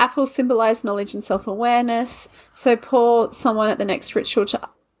wisdom. Apples symbolize knowledge and self-awareness. So pour someone at the next ritual to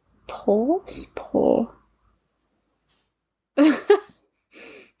pause. Pour.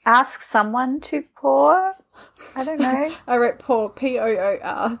 Ask someone to pour. I don't know. I wrote pour,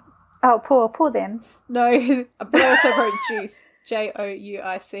 P-O-O-R. Oh, pour them. No, but I also wrote juice,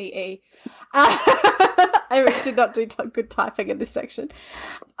 J-O-U-I-C-E. I did not do good typing in this section.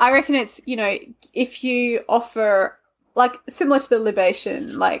 I reckon it's, if you offer, like, similar to the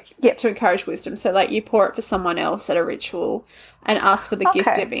libation, like, Yep. to encourage wisdom. So, like, you pour it for someone else at a ritual and ask for the gift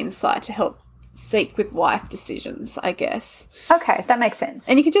Okay. of insight to help seek with life decisions, I guess. Okay, that makes sense.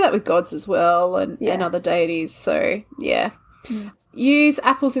 And you can do that with gods as well and Yeah. other deities. So, yeah. Use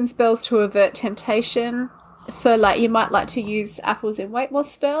apples in spells to avert temptation. So, like, you might like to use apples in weight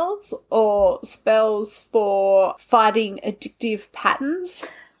loss spells or spells for fighting addictive patterns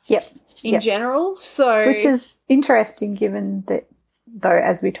Yep. in Yep. general. So, Which is interesting given that, though,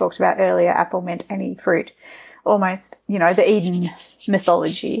 as we talked about earlier, apple meant any fruit. Almost, the Eden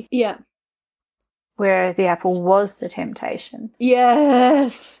mythology, yeah. where the apple was the temptation.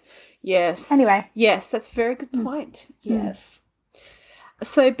 Yes. Yes. Anyway. Yes, that's a very good point. Yes.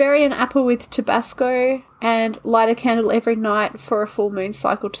 So bury an apple with Tabasco and light a candle every night for a full moon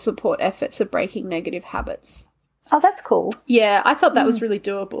cycle to support efforts of breaking negative habits. Oh, that's cool. Yeah, I thought that was really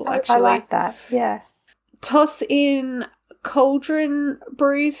doable, actually. I like that. Yeah. Toss in cauldron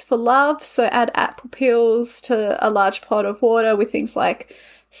brews for love. So add apple peels to a large pot of water with things like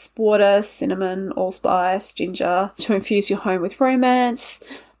water, cinnamon, allspice, ginger to infuse your home with romance.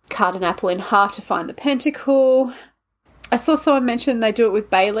 Cut an apple in half to find the pentacle. I saw someone mention they do it with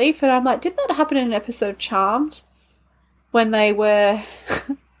bay leaf, and I'm like, did that happen in an episode of Charmed when they were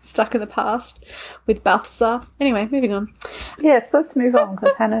stuck in the past with Balthazar? Anyway, moving on. Yes, let's move on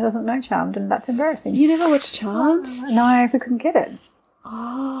because Hannah doesn't know Charmed and that's embarrassing. You never watched Charmed? No, we couldn't get it.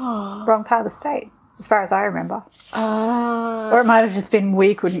 Oh. Wrong part of the state, as far as I remember. Ah. Or it might have just been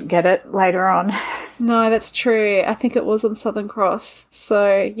we couldn't get it later on. No, that's true. I think it was on Southern Cross.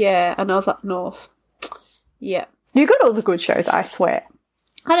 So, yeah, and I was up north. Yeah. You got all the good shows, I swear.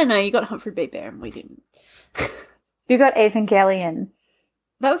 I don't know, you got Humphrey B. Bear and we didn't. You got Evangelion.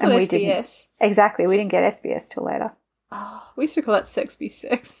 That was on And we SBS. didn't. Exactly, we didn't get SBS till later. Oh, we used to call that Sex Be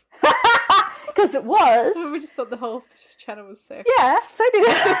Sex. Because it was. We just thought the whole channel was sex. Yeah, so did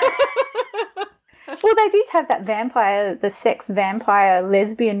it. Well, they did have that the sex vampire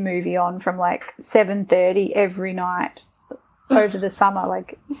lesbian movie on from like 7:30 every night over the summer.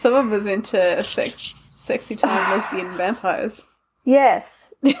 Like, Someone was into sexy time lesbian vampires.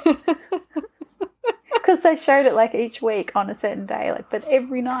 yes. Because they showed it like each week on a certain day, like, but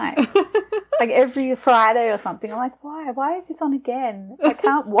every night. Like every Friday or something. I'm like, why? Why is this on again? I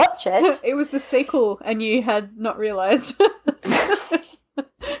can't watch it. It was the sequel and you had not realised.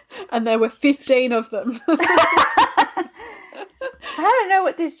 And there were 15 of them. I don't know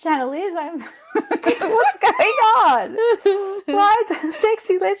what this channel is. What's going on? Why are the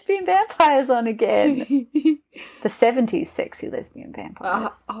sexy lesbian vampires on again? The 70s sexy lesbian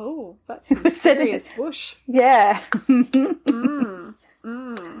vampires. That's some serious bush. Yeah.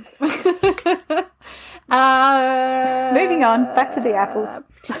 Moving on, back to the apples.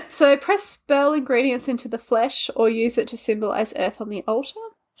 So press spell ingredients into the flesh or use it to symbolise earth on the altar.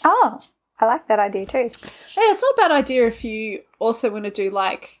 Oh, I like that idea too. Yeah, it's not a bad idea if you also want to do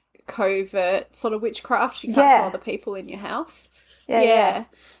like covert sort of witchcraft. You can't Yeah. tell other people in your house. Yeah.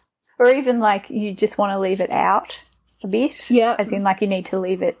 Or even like you just want to leave it out a bit. Yeah. As in like you need to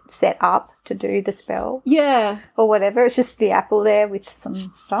leave it set up to do the spell Yeah. or whatever. It's just the apple there with some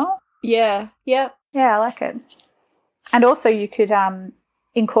stuff. Yeah. Yeah. Yeah, I like it. And also you could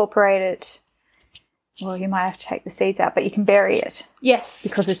incorporate it. Well, you might have to take the seeds out, but you can bury it Yes.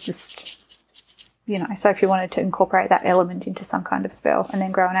 because it's just, so if you wanted to incorporate that element into some kind of spell and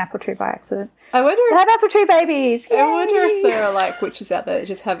then grow an apple tree by accident. I wonder We'll if have apple tree babies. I wonder if Yay! there are like witches out there that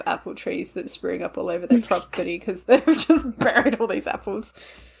just have apple trees that spring up all over their property because they've just buried all these apples.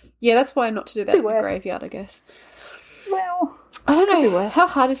 Yeah, that's why not to do that Be in the worse. graveyard, I guess. Well, I don't Could be know. worse. How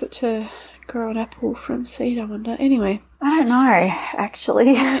hard is it to grow an apple from seed, I wonder? Anyway. I don't know,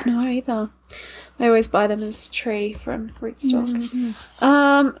 actually. I don't know either. I always buy them as tree from rootstock.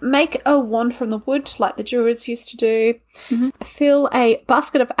 Make a wand from the wood like the Druids used to do. Fill a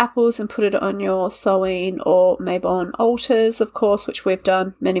basket of apples and put it on your sewing or maybe on altars, of course, which we've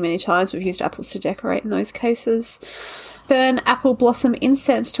done many, many times. We've used apples to decorate in those cases. Burn apple blossom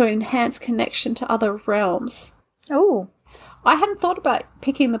incense to enhance connection to other realms. Oh. I hadn't thought about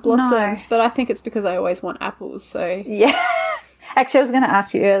picking the blossoms, but I think it's because I always want apples, so... Yeah. Actually, I was going to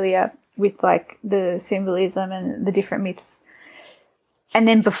ask you earlier with, like, the symbolism and the different myths. And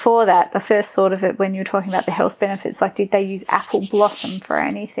then before that, I first thought of it when you were talking about the health benefits, like, did they use apple blossom for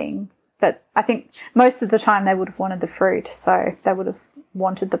anything? But I think most of the time they would have wanted the fruit, so they would have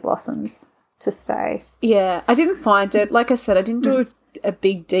wanted the blossoms to stay. Yeah, I didn't find it. Like I said, I didn't do a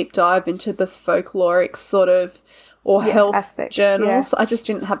big deep dive into the folkloric sort of or health aspects, journals. I just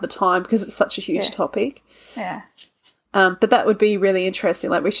didn't have the time because it's such a huge topic. Yeah. But that would be really interesting.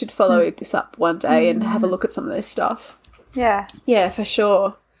 Like, we should follow this up one day and have a look at some of this stuff. Yeah. Yeah, for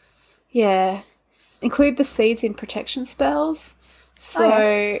sure. Yeah. Include the seeds in protection spells. So,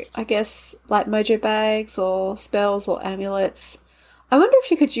 I guess, like mojo bags or spells or amulets. I wonder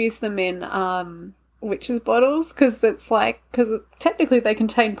if you could use them in witches' bottles, because technically they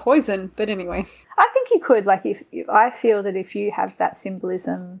contain poison, but anyway. I think you could, like, if I feel that if you have that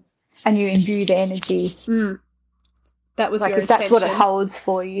symbolism and you imbue the energy... That was like, your if that's intention. what it holds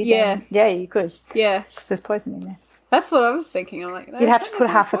for you, then yeah, you could. Yeah. Because there's poison in there. That's what I was thinking. I'm like, you'd have to put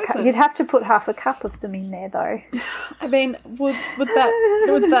half a cup. You'd have to put half a cup of them in there, though. I mean, would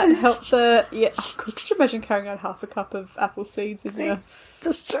that help the? Yeah. Oh, God, could you imagine carrying out half a cup of apple seeds in there?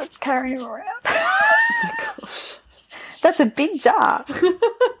 Just start carrying them around. Oh my gosh. That's a big jar.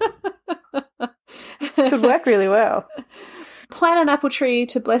 Could work really well. Plant an apple tree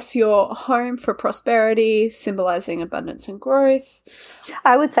to bless your home for prosperity, symbolising abundance and growth.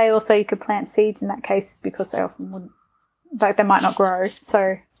 I would say also you could plant seeds in that case, because they often wouldn't, like, they might not grow.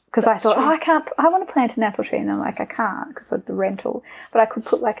 So, because I thought, I want to plant an apple tree, and I'm like, I can't because of the rental. But I could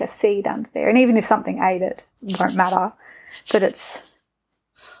put like a seed under there, and even if something ate it, it won't matter. But it's,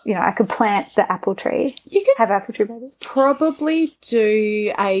 I could plant the apple tree. You could have apple tree babies. Probably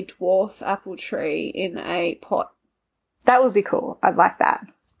do a dwarf apple tree in a pot. That would be cool. I'd like that.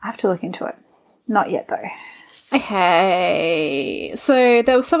 I have to look into it. Not yet, though. Okay. So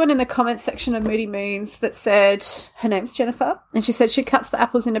there was someone in the comments section of Moody Moons that said, her name's Jennifer, and she said she cuts the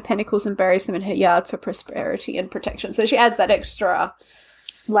apples into pentacles and buries them in her yard for prosperity and protection. So she adds that extra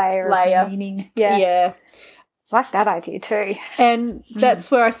layer. Of meaning. Yeah. Yeah. I like that idea too. And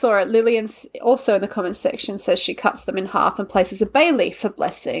that's where I saw it. Lillian's also in the comments section says she cuts them in half and places a bay leaf for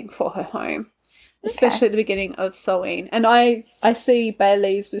blessing for her home. Especially at the beginning of sewing. And I see bay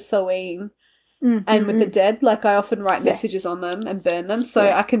leaves with sewing and with the dead. Like, I often write messages on them and burn them. So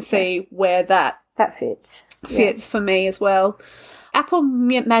I can see where that fits for me as well. Apple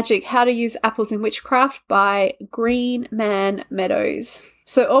Magic, How to Use Apples in Witchcraft by Green Man Meadows.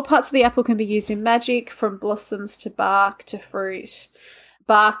 So all parts of the apple can be used in magic, from blossoms to bark to fruit.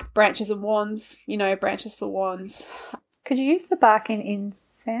 Bark, branches and wands, branches for wands. Could you use the bark in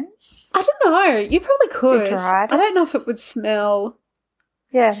incense? I don't know. You probably could. I don't know if it would smell.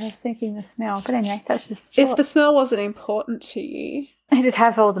 Yeah, I was thinking the smell. But anyway, that's just... If the smell wasn't important to you. It'd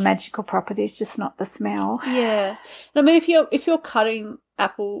have all the magical properties, just not the smell. Yeah. I mean, if you're cutting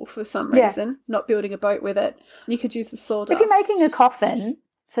apple for some reason, not building a boat with it, you could use the sawdust. If you're making a coffin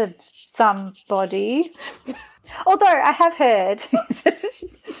for somebody... Although I have heard...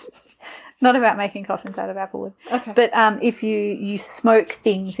 Not about making coffins out of apple wood. Okay. But if you smoke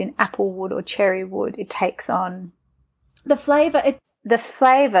things in apple wood or cherry wood, it takes on... The flavour. The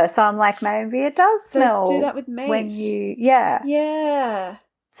flavour. So I'm like, maybe it does smell. Do that with meat. When you... Yeah. Yeah.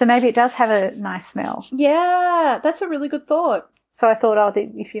 So maybe it does have a nice smell. Yeah. That's a really good thought. So I thought,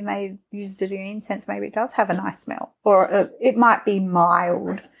 if you may use it in incense, maybe it does have a nice smell. Or it might be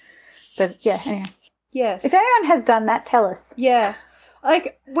mild. But yeah, anyway. Yes. If anyone has done that, tell us. Yeah.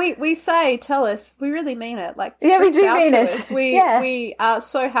 Like, we say, tell us, we really mean it. Like, yeah, we do mean it. We are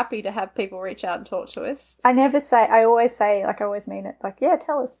so happy to have people reach out and talk to us. I always say, like, I always mean it. Like, yeah,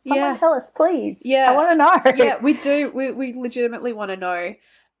 tell us. Someone tell us, please. Yeah. I want to know. Yeah, we do. We legitimately want to know.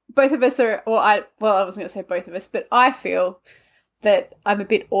 Both of us are, I was going to say both of us, but I feel that I'm a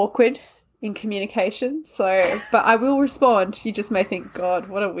bit awkward in communication. So, but I will respond. You just may think, God,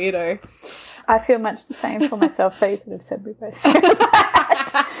 what a weirdo. I feel much the same for myself, so you could have said we both.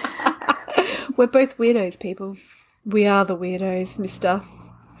 We're both weirdos, people. We are the weirdos, mister.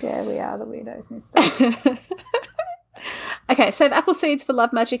 Yeah, we are the weirdos, mister. Okay, save apple seeds for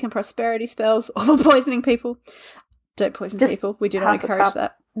love magic and prosperity spells or for poisoning people. Don't poison Just people. We do not half a encourage cup.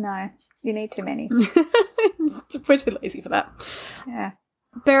 that. No, you need too many. We're too lazy for that. Yeah.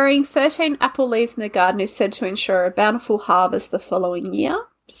 Burying 13 apple leaves in the garden is said to ensure a bountiful harvest the following year.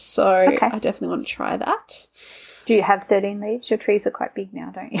 So Okay. I definitely want to try that. Do you have 13 leaves? Your trees are quite big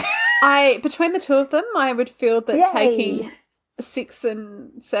now, don't you? Between the two of them, I would feel that Yay. taking 6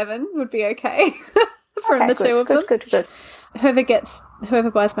 and 7 would be okay from the Okay, two of them. Good.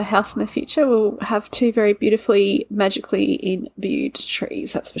 Whoever buys my house in the future will have 2 very beautifully, magically imbued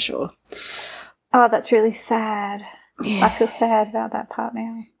trees, that's for sure. Oh, that's really sad. Yeah. I feel sad about that part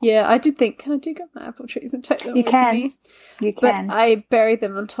now. Yeah, I did think, can I dig up my apple trees and take them You with can. me? You But can. I buried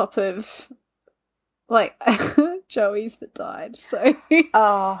them on top of, like, Joey's that died, so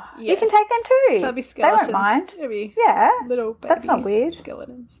Oh, Yeah. you can take them too. that'll be They skeletons. won't mind. It'll be Yeah, little baby that's not weird.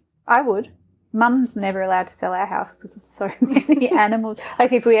 skeletons. I would. Mum's never allowed to sell our house because there's so many animals.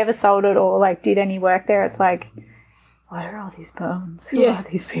 Like, if we ever sold it or, like, did any work there, it's like, what are all these bones? Who Yeah. are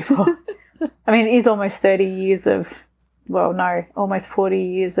these people? I mean, it is almost 30 years of, well, no, almost 40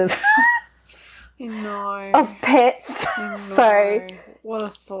 years of I know. of pets. I So know. What a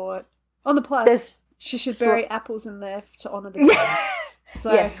thought. On the plus, there's, she should bury apples in there to honour the dead.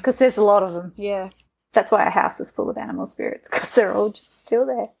 So, yes, because there's a lot of them. yeah. That's why our house is full of animal spirits, because they're all just still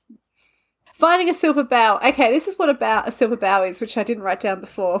there. Finding a silver bough. Okay, this is what about a silver bough is, which I didn't write down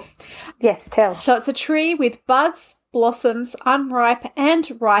before. Yes, tell. So it's a tree with buds, blossoms, unripe and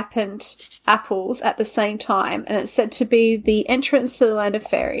ripened apples at the same time, and it's said to be the entrance to the land of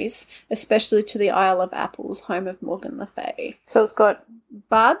fairies, especially to the Isle of Apples, home of Morgan Le Fay. So it's got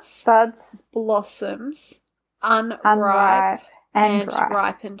Buds, buds, blossoms, unripe, unripe, and and ripe.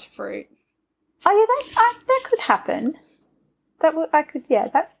 ripened fruit. Oh yeah, that could happen. That would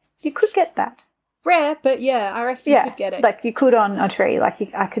that you could get that. Rare, but yeah, I reckon Yeah, you could get it. like you could on a tree.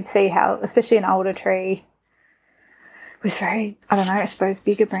 Like I could see how, especially an older tree with very, I don't know, I suppose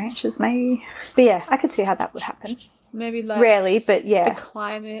bigger branches maybe. But yeah, I could see how that would happen. Maybe like Rarely, but the yeah.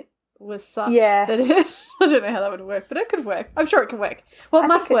 climate was such Yeah. that it, I don't know how that would work, but it could work. I'm sure it can work. Well, it I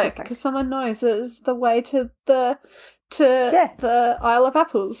must think it could work work. because someone knows that it's the way to the Yeah. the Isle of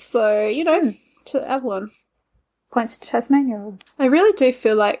Apples. So you know, to Avalon. Points to Tasmania. I really do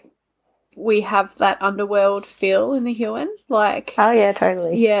feel like we have that underworld feel in the Huon. Like, Oh yeah,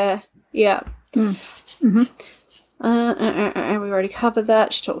 totally. yeah. Mm. Mhm. And we already covered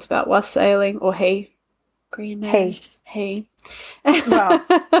that. She talks about wassailing, or he. Green man. He. Well,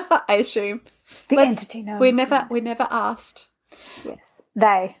 I assume. The Let's- entity knows. We never asked. Yes.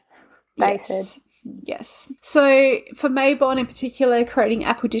 They Yes. said. Yes. So for Maybon in particular, creating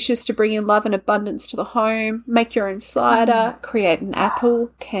apple dishes to bring in love and abundance to the home, make your own cider, create an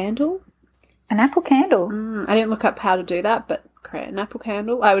apple candle. An apple candle. I didn't look up how to do that, but create an apple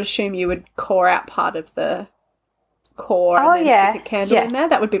candle. I would assume you would core out part of the core Oh, and then yeah. stick a candle Yeah. in there.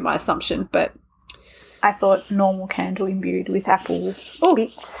 That would be my assumption, but I thought normal candle imbued with apple Ooh.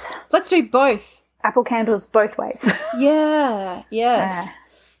 bits. let's do both. Apple candles both ways. Yeah, yes,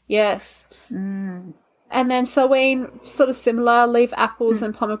 yes. Mm. And then Selwyn, sort of similar, leave apples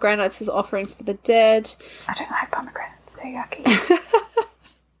and pomegranates as offerings for the dead. I don't like pomegranates. They're yucky.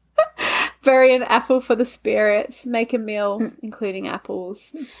 Bury an apple for the spirits. Make a meal, including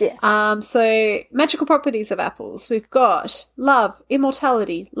apples. Yeah. So magical properties of apples. We've got love,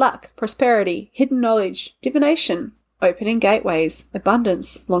 immortality, luck, prosperity, hidden knowledge, divination, opening gateways,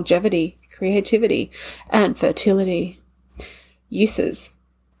 abundance, longevity, creativity, and fertility. Uses: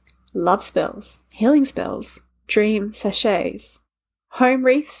 love spells, healing spells, dream sachets, home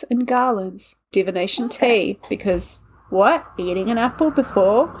wreaths and garlands, divination tea, because what? Eating an apple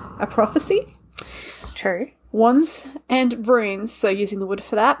before a prophecy? True. Wands and runes, so using the wood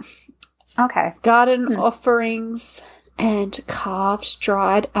for that. Okay. Garden offerings and carved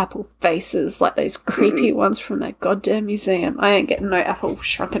dried apple faces, like those creepy ones from that goddamn museum. I ain't getting no apple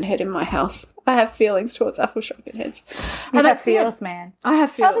shrunken head in my house. I have feelings towards apple shrunken heads. You have that's the end. feels, man. I have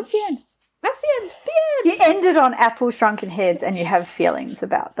Oh, feelings. that's the end. That's the end. The end. You ended on apple shrunken heads and you have feelings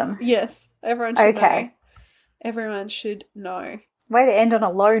about them. Yes, everyone should Okay. know. Everyone should know. Way to end on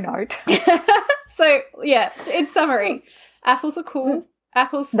a low note. So, yeah, in summary, apples are cool.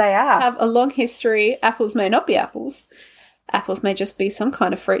 Apples They are. have a long history. Apples may not be apples. Apples may just be some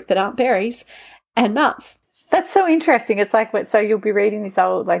kind of fruit that aren't berries. And nuts. That's so interesting. It's like, so you'll be reading this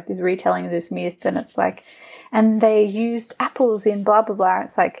old, like this retelling of this myth, and it's like, and they used apples in blah, blah, blah.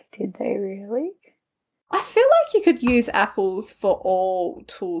 It's like, did they really? I feel like you could use apples for all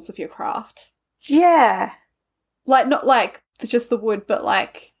tools of your craft. Yeah. Like, not like just the wood, but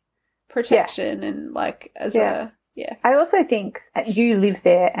like protection and like as Yeah. Yeah. I also think you live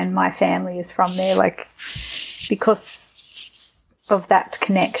there and my family is from there, like, because of that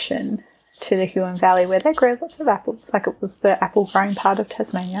connection to the Huon Valley where they grow lots of apples. Like, it was the apple growing part of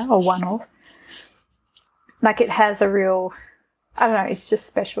Tasmania, or one of. Like, it has a real, I don't know, it's just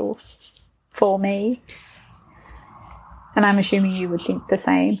special for me. And I'm assuming you would think the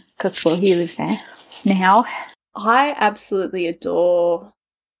same because, well, you live there now. I absolutely adore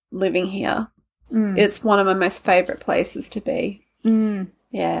living here. It's one of my most favourite places to be.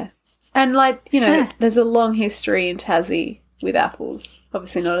 Yeah. And, like, you know, there's a long history in Tassie with apples.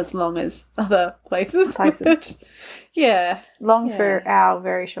 Obviously not as long as other places. Yeah. Long for our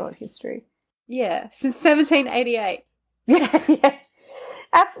very short history. Yeah. Since 1788. Yeah.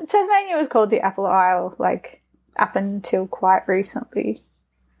 Tasmania was called the Apple Isle, like, up until quite recently.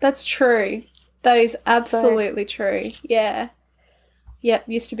 That's true. That is absolutely true. Yeah. Yep,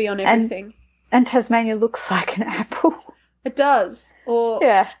 used to be on everything. And Tasmania looks like an apple. It does. Or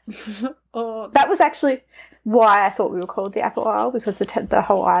Yeah. or That was actually why I thought we were called the Apple Isle, because the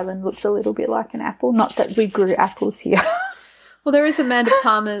whole island looks a little bit like an apple. Not that we grew apples here. well, there is Amanda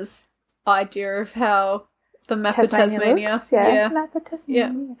Palmer's idea of how the map of Tasmania. Looks, map of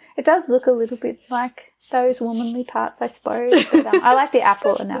Tasmania. Yeah. It does look a little bit like those womanly parts, I suppose. But, I like the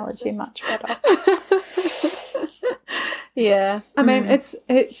apple analogy much better. Yeah. I mean,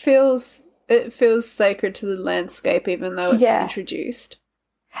 it feels sacred to the landscape even though it's introduced.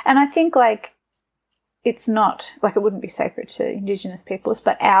 And I think, like, it's not, like, it wouldn't be sacred to Indigenous peoples,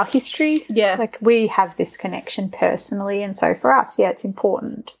 but our history, like, we have this connection personally, and so for us, it's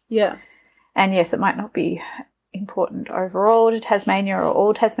important. Yeah. And yes, it might not be important overall to Tasmania or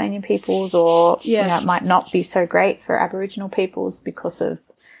all Tasmanian peoples, or you know, it might not be so great for Aboriginal peoples because of,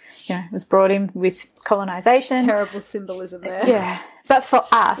 you know, it was brought in with colonisation. Terrible symbolism there. Yeah. But for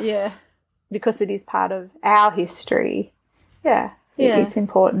us, because it is part of our history, it's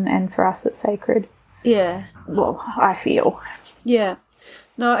important, and for us it's sacred. Yeah. Well, I feel. Yeah.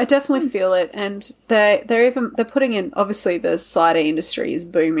 No, I definitely feel it, and they're putting in, obviously the cider industry is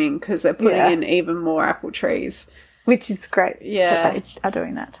booming because they're putting in even more apple trees, which is great. Yeah, that they are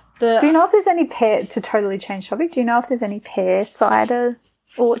doing that. Do you know if there's any to totally change topic? Do you know if there's any pear cider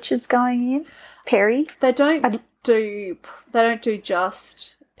orchards going in? Perry? They don't do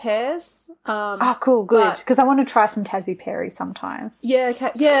just pears. Oh, cool, good. Because I want to try some Tassie Perry sometime. Yeah,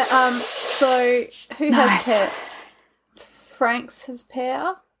 okay. Yeah. So who has pear? Frank's has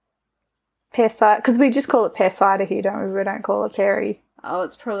pear. Pear cider, because we just call it pear cider here, don't we? We don't call it Perry. Oh,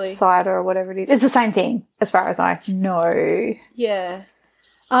 it's probably cider or whatever it is. It's the same thing, as far as I know. Yeah.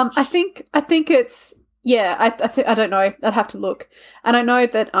 I think it's I don't know. I'd have to look. And I know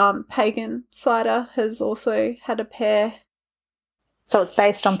that Pagan cider has also had a pear. So it's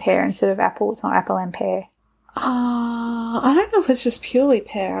based on pear instead of apple. It's not apple and pear. I don't know if it's just purely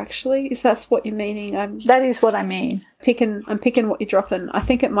pear, actually. Is that what you're meaning? That is what I mean. I'm picking what you're dropping. I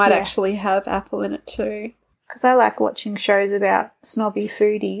think it might actually have apple in it too. Because I like watching shows about snobby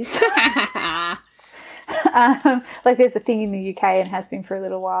foodies. Like, there's a thing in the UK, and has been for a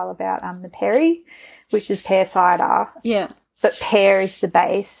little while, about the Perry, which is pear cider. Yeah. But pear is the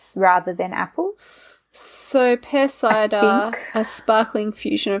base rather than apples. So pear cider, a sparkling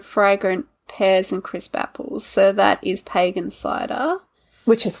fusion of fragrant pears and crisp apples. So that is Pagan cider.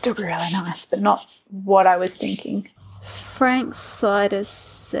 Which is still really nice, but not what I was thinking. Frank's cider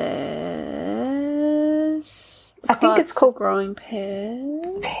says... I think it's called growing pears.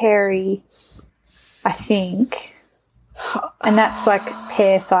 Perry, I think. And that's like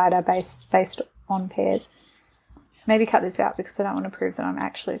pear cider based on pears. Maybe cut this out because I don't want to prove that I'm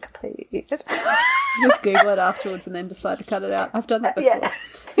actually a complete idiot. Just Google it afterwards and then decide to cut it out. I've done that before. Yeah.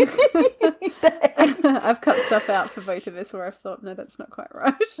 I've cut stuff out for both of us where I've thought, no, that's not quite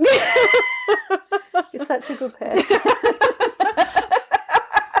right. You're such a good person.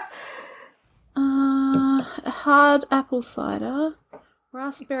 Hard apple cider.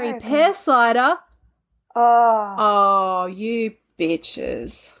 Raspberry pear cider. Oh, you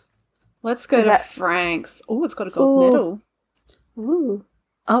bitches. Let's go to Frank's. Oh, it's got a gold medal. Ooh.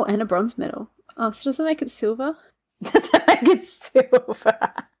 Oh, and a bronze medal. Oh, so does it make it silver? Does it make it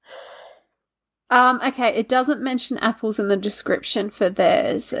silver? Okay, it doesn't mention apples in the description for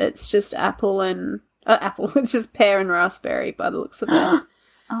theirs. It's just apple. It's just pear and raspberry by the looks of it.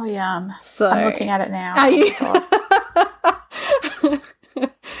 Oh, yum. So I'm looking at it now. Are you?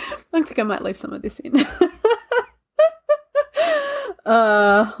 I think I might leave some of this in.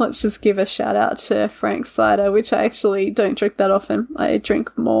 Let's just give a shout out to Frank's cider, which I actually don't drink that often. I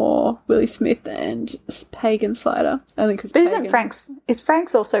drink more Willie Smith and Pagan cider. I think it's But isn't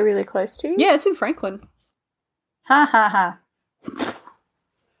Frank's also really close to you? Yeah, it's in Franklin. Ha ha ha.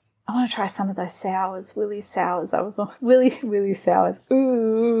 I want to try some of those sours, Willie's sours. I was on Willie's sours.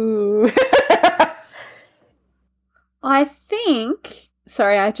 Ooh. I think.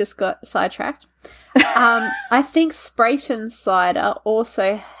 Sorry, I just got sidetracked. I think Sprayton cider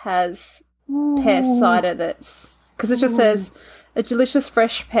also has pear cider that's because it just says a delicious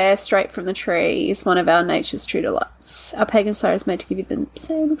fresh pear straight from the tree is one of our nature's true delights. Our pagan cider is made to give you the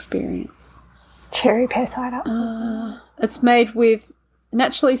same experience. Cherry pear cider. It's made with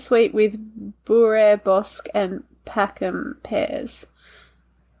naturally sweet with Bourre, Bosc, and Packham pears.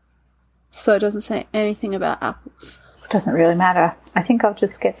 So it doesn't say anything about apples. Doesn't really matter. I think I'll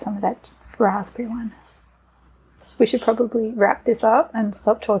just get some of that raspberry one. We should probably wrap this up and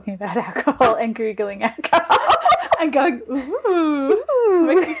stop talking about alcohol and Googling alcohol. And going, ooh.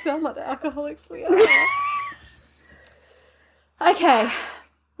 Makes it sound like the alcoholics we are. Okay.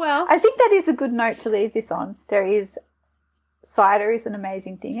 Well, I think that is a good note to leave this on. Cider is an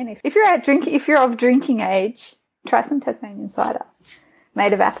amazing thing, and if you're of drinking age, try some Tasmanian cider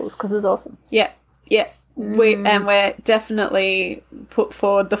made of apples because it's awesome. Yeah. We're definitely put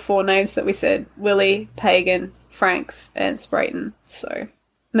forward the 4 names that we said: Willie, Pagan, Franks, and Sprayton. So, and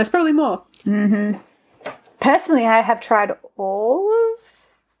there's probably more. Mm-hmm. Personally, I have tried all of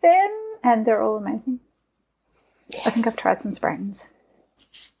them, and they're all amazing. Yes. I think I've tried some Spraytons.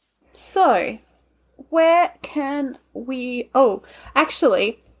 So, where can we... Oh,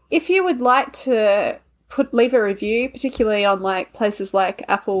 actually, if you would like to leave a review, particularly on like places like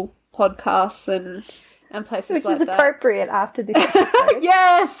Apple Podcasts and places which like that. Which is appropriate after this episode.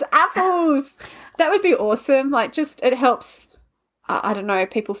 Yes, apples! That would be awesome. Like, just, it helps, I don't know,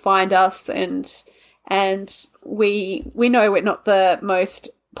 people find us and we know we're not the most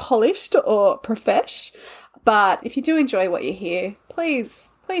polished or profesh, but if you do enjoy what you hear, please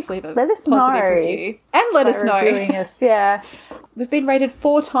leave a positive review and let us know. Us, yeah. We've been rated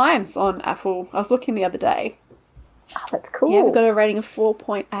 4 times on Apple. I was looking the other day. Oh, that's cool. Yeah, we've got a rating of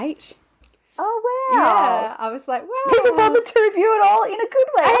 4.8. Oh, wow. Yeah, I was like, wow. People bothered to review it all in a good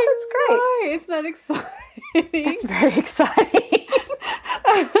way. That's great. I know, isn't that exciting? That's very exciting.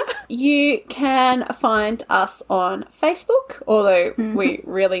 You can find us on Facebook, although we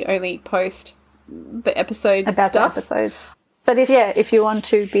really only post the episode about stuff. The episodes. But if you want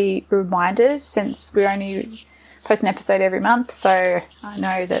to be reminded, since we only post an episode every month, so I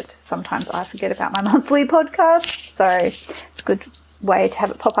know that sometimes I forget about my monthly podcast, so it's a good way to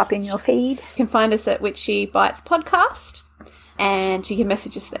have it pop up in your feed. You can find us at Witchy Bites Podcast, and you can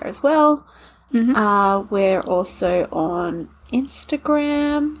message us there as well. We're also on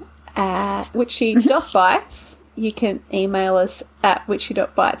Instagram at witchy.bites. You can email us at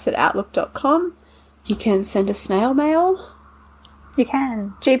witchy.bites@outlook.com. You can send us snail mail. You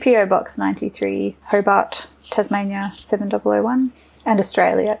can. GPO Box 93, Hobart, Tasmania 7001, and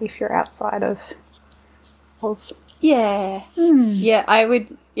Australia if you're outside of Oz. Yeah. Yeah, I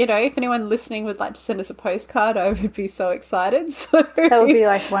would, if anyone listening would like to send us a postcard, I would be so excited. So that would be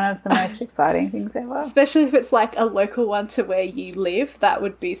like one of the most exciting things ever. Especially if it's like a local one to where you live. That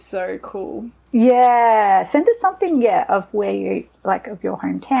would be so cool. Yeah. Send us something, of where you, like, of your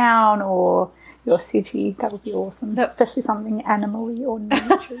hometown or your city. That would be awesome. Especially something animally or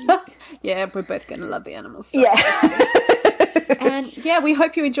nature. Yeah, we're both going to love the animal stuff. Yeah. And yeah, we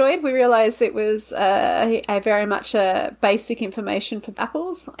hope you enjoyed. We realised it was a very much basic information for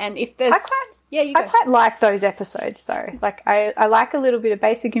apples. And if there's... I quite like those episodes though. Like I like a little bit of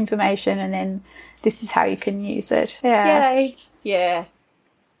basic information and then this is how you can use it. Yeah. Yay. Yeah.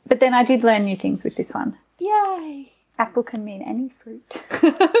 But then I did learn new things with this one. Yay. Apple can mean any fruit.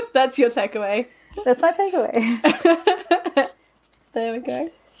 That's your takeaway. That's my takeaway. There we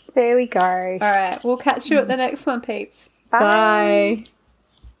go. There we go. All right. We'll catch you at the next one, peeps. Bye. Bye.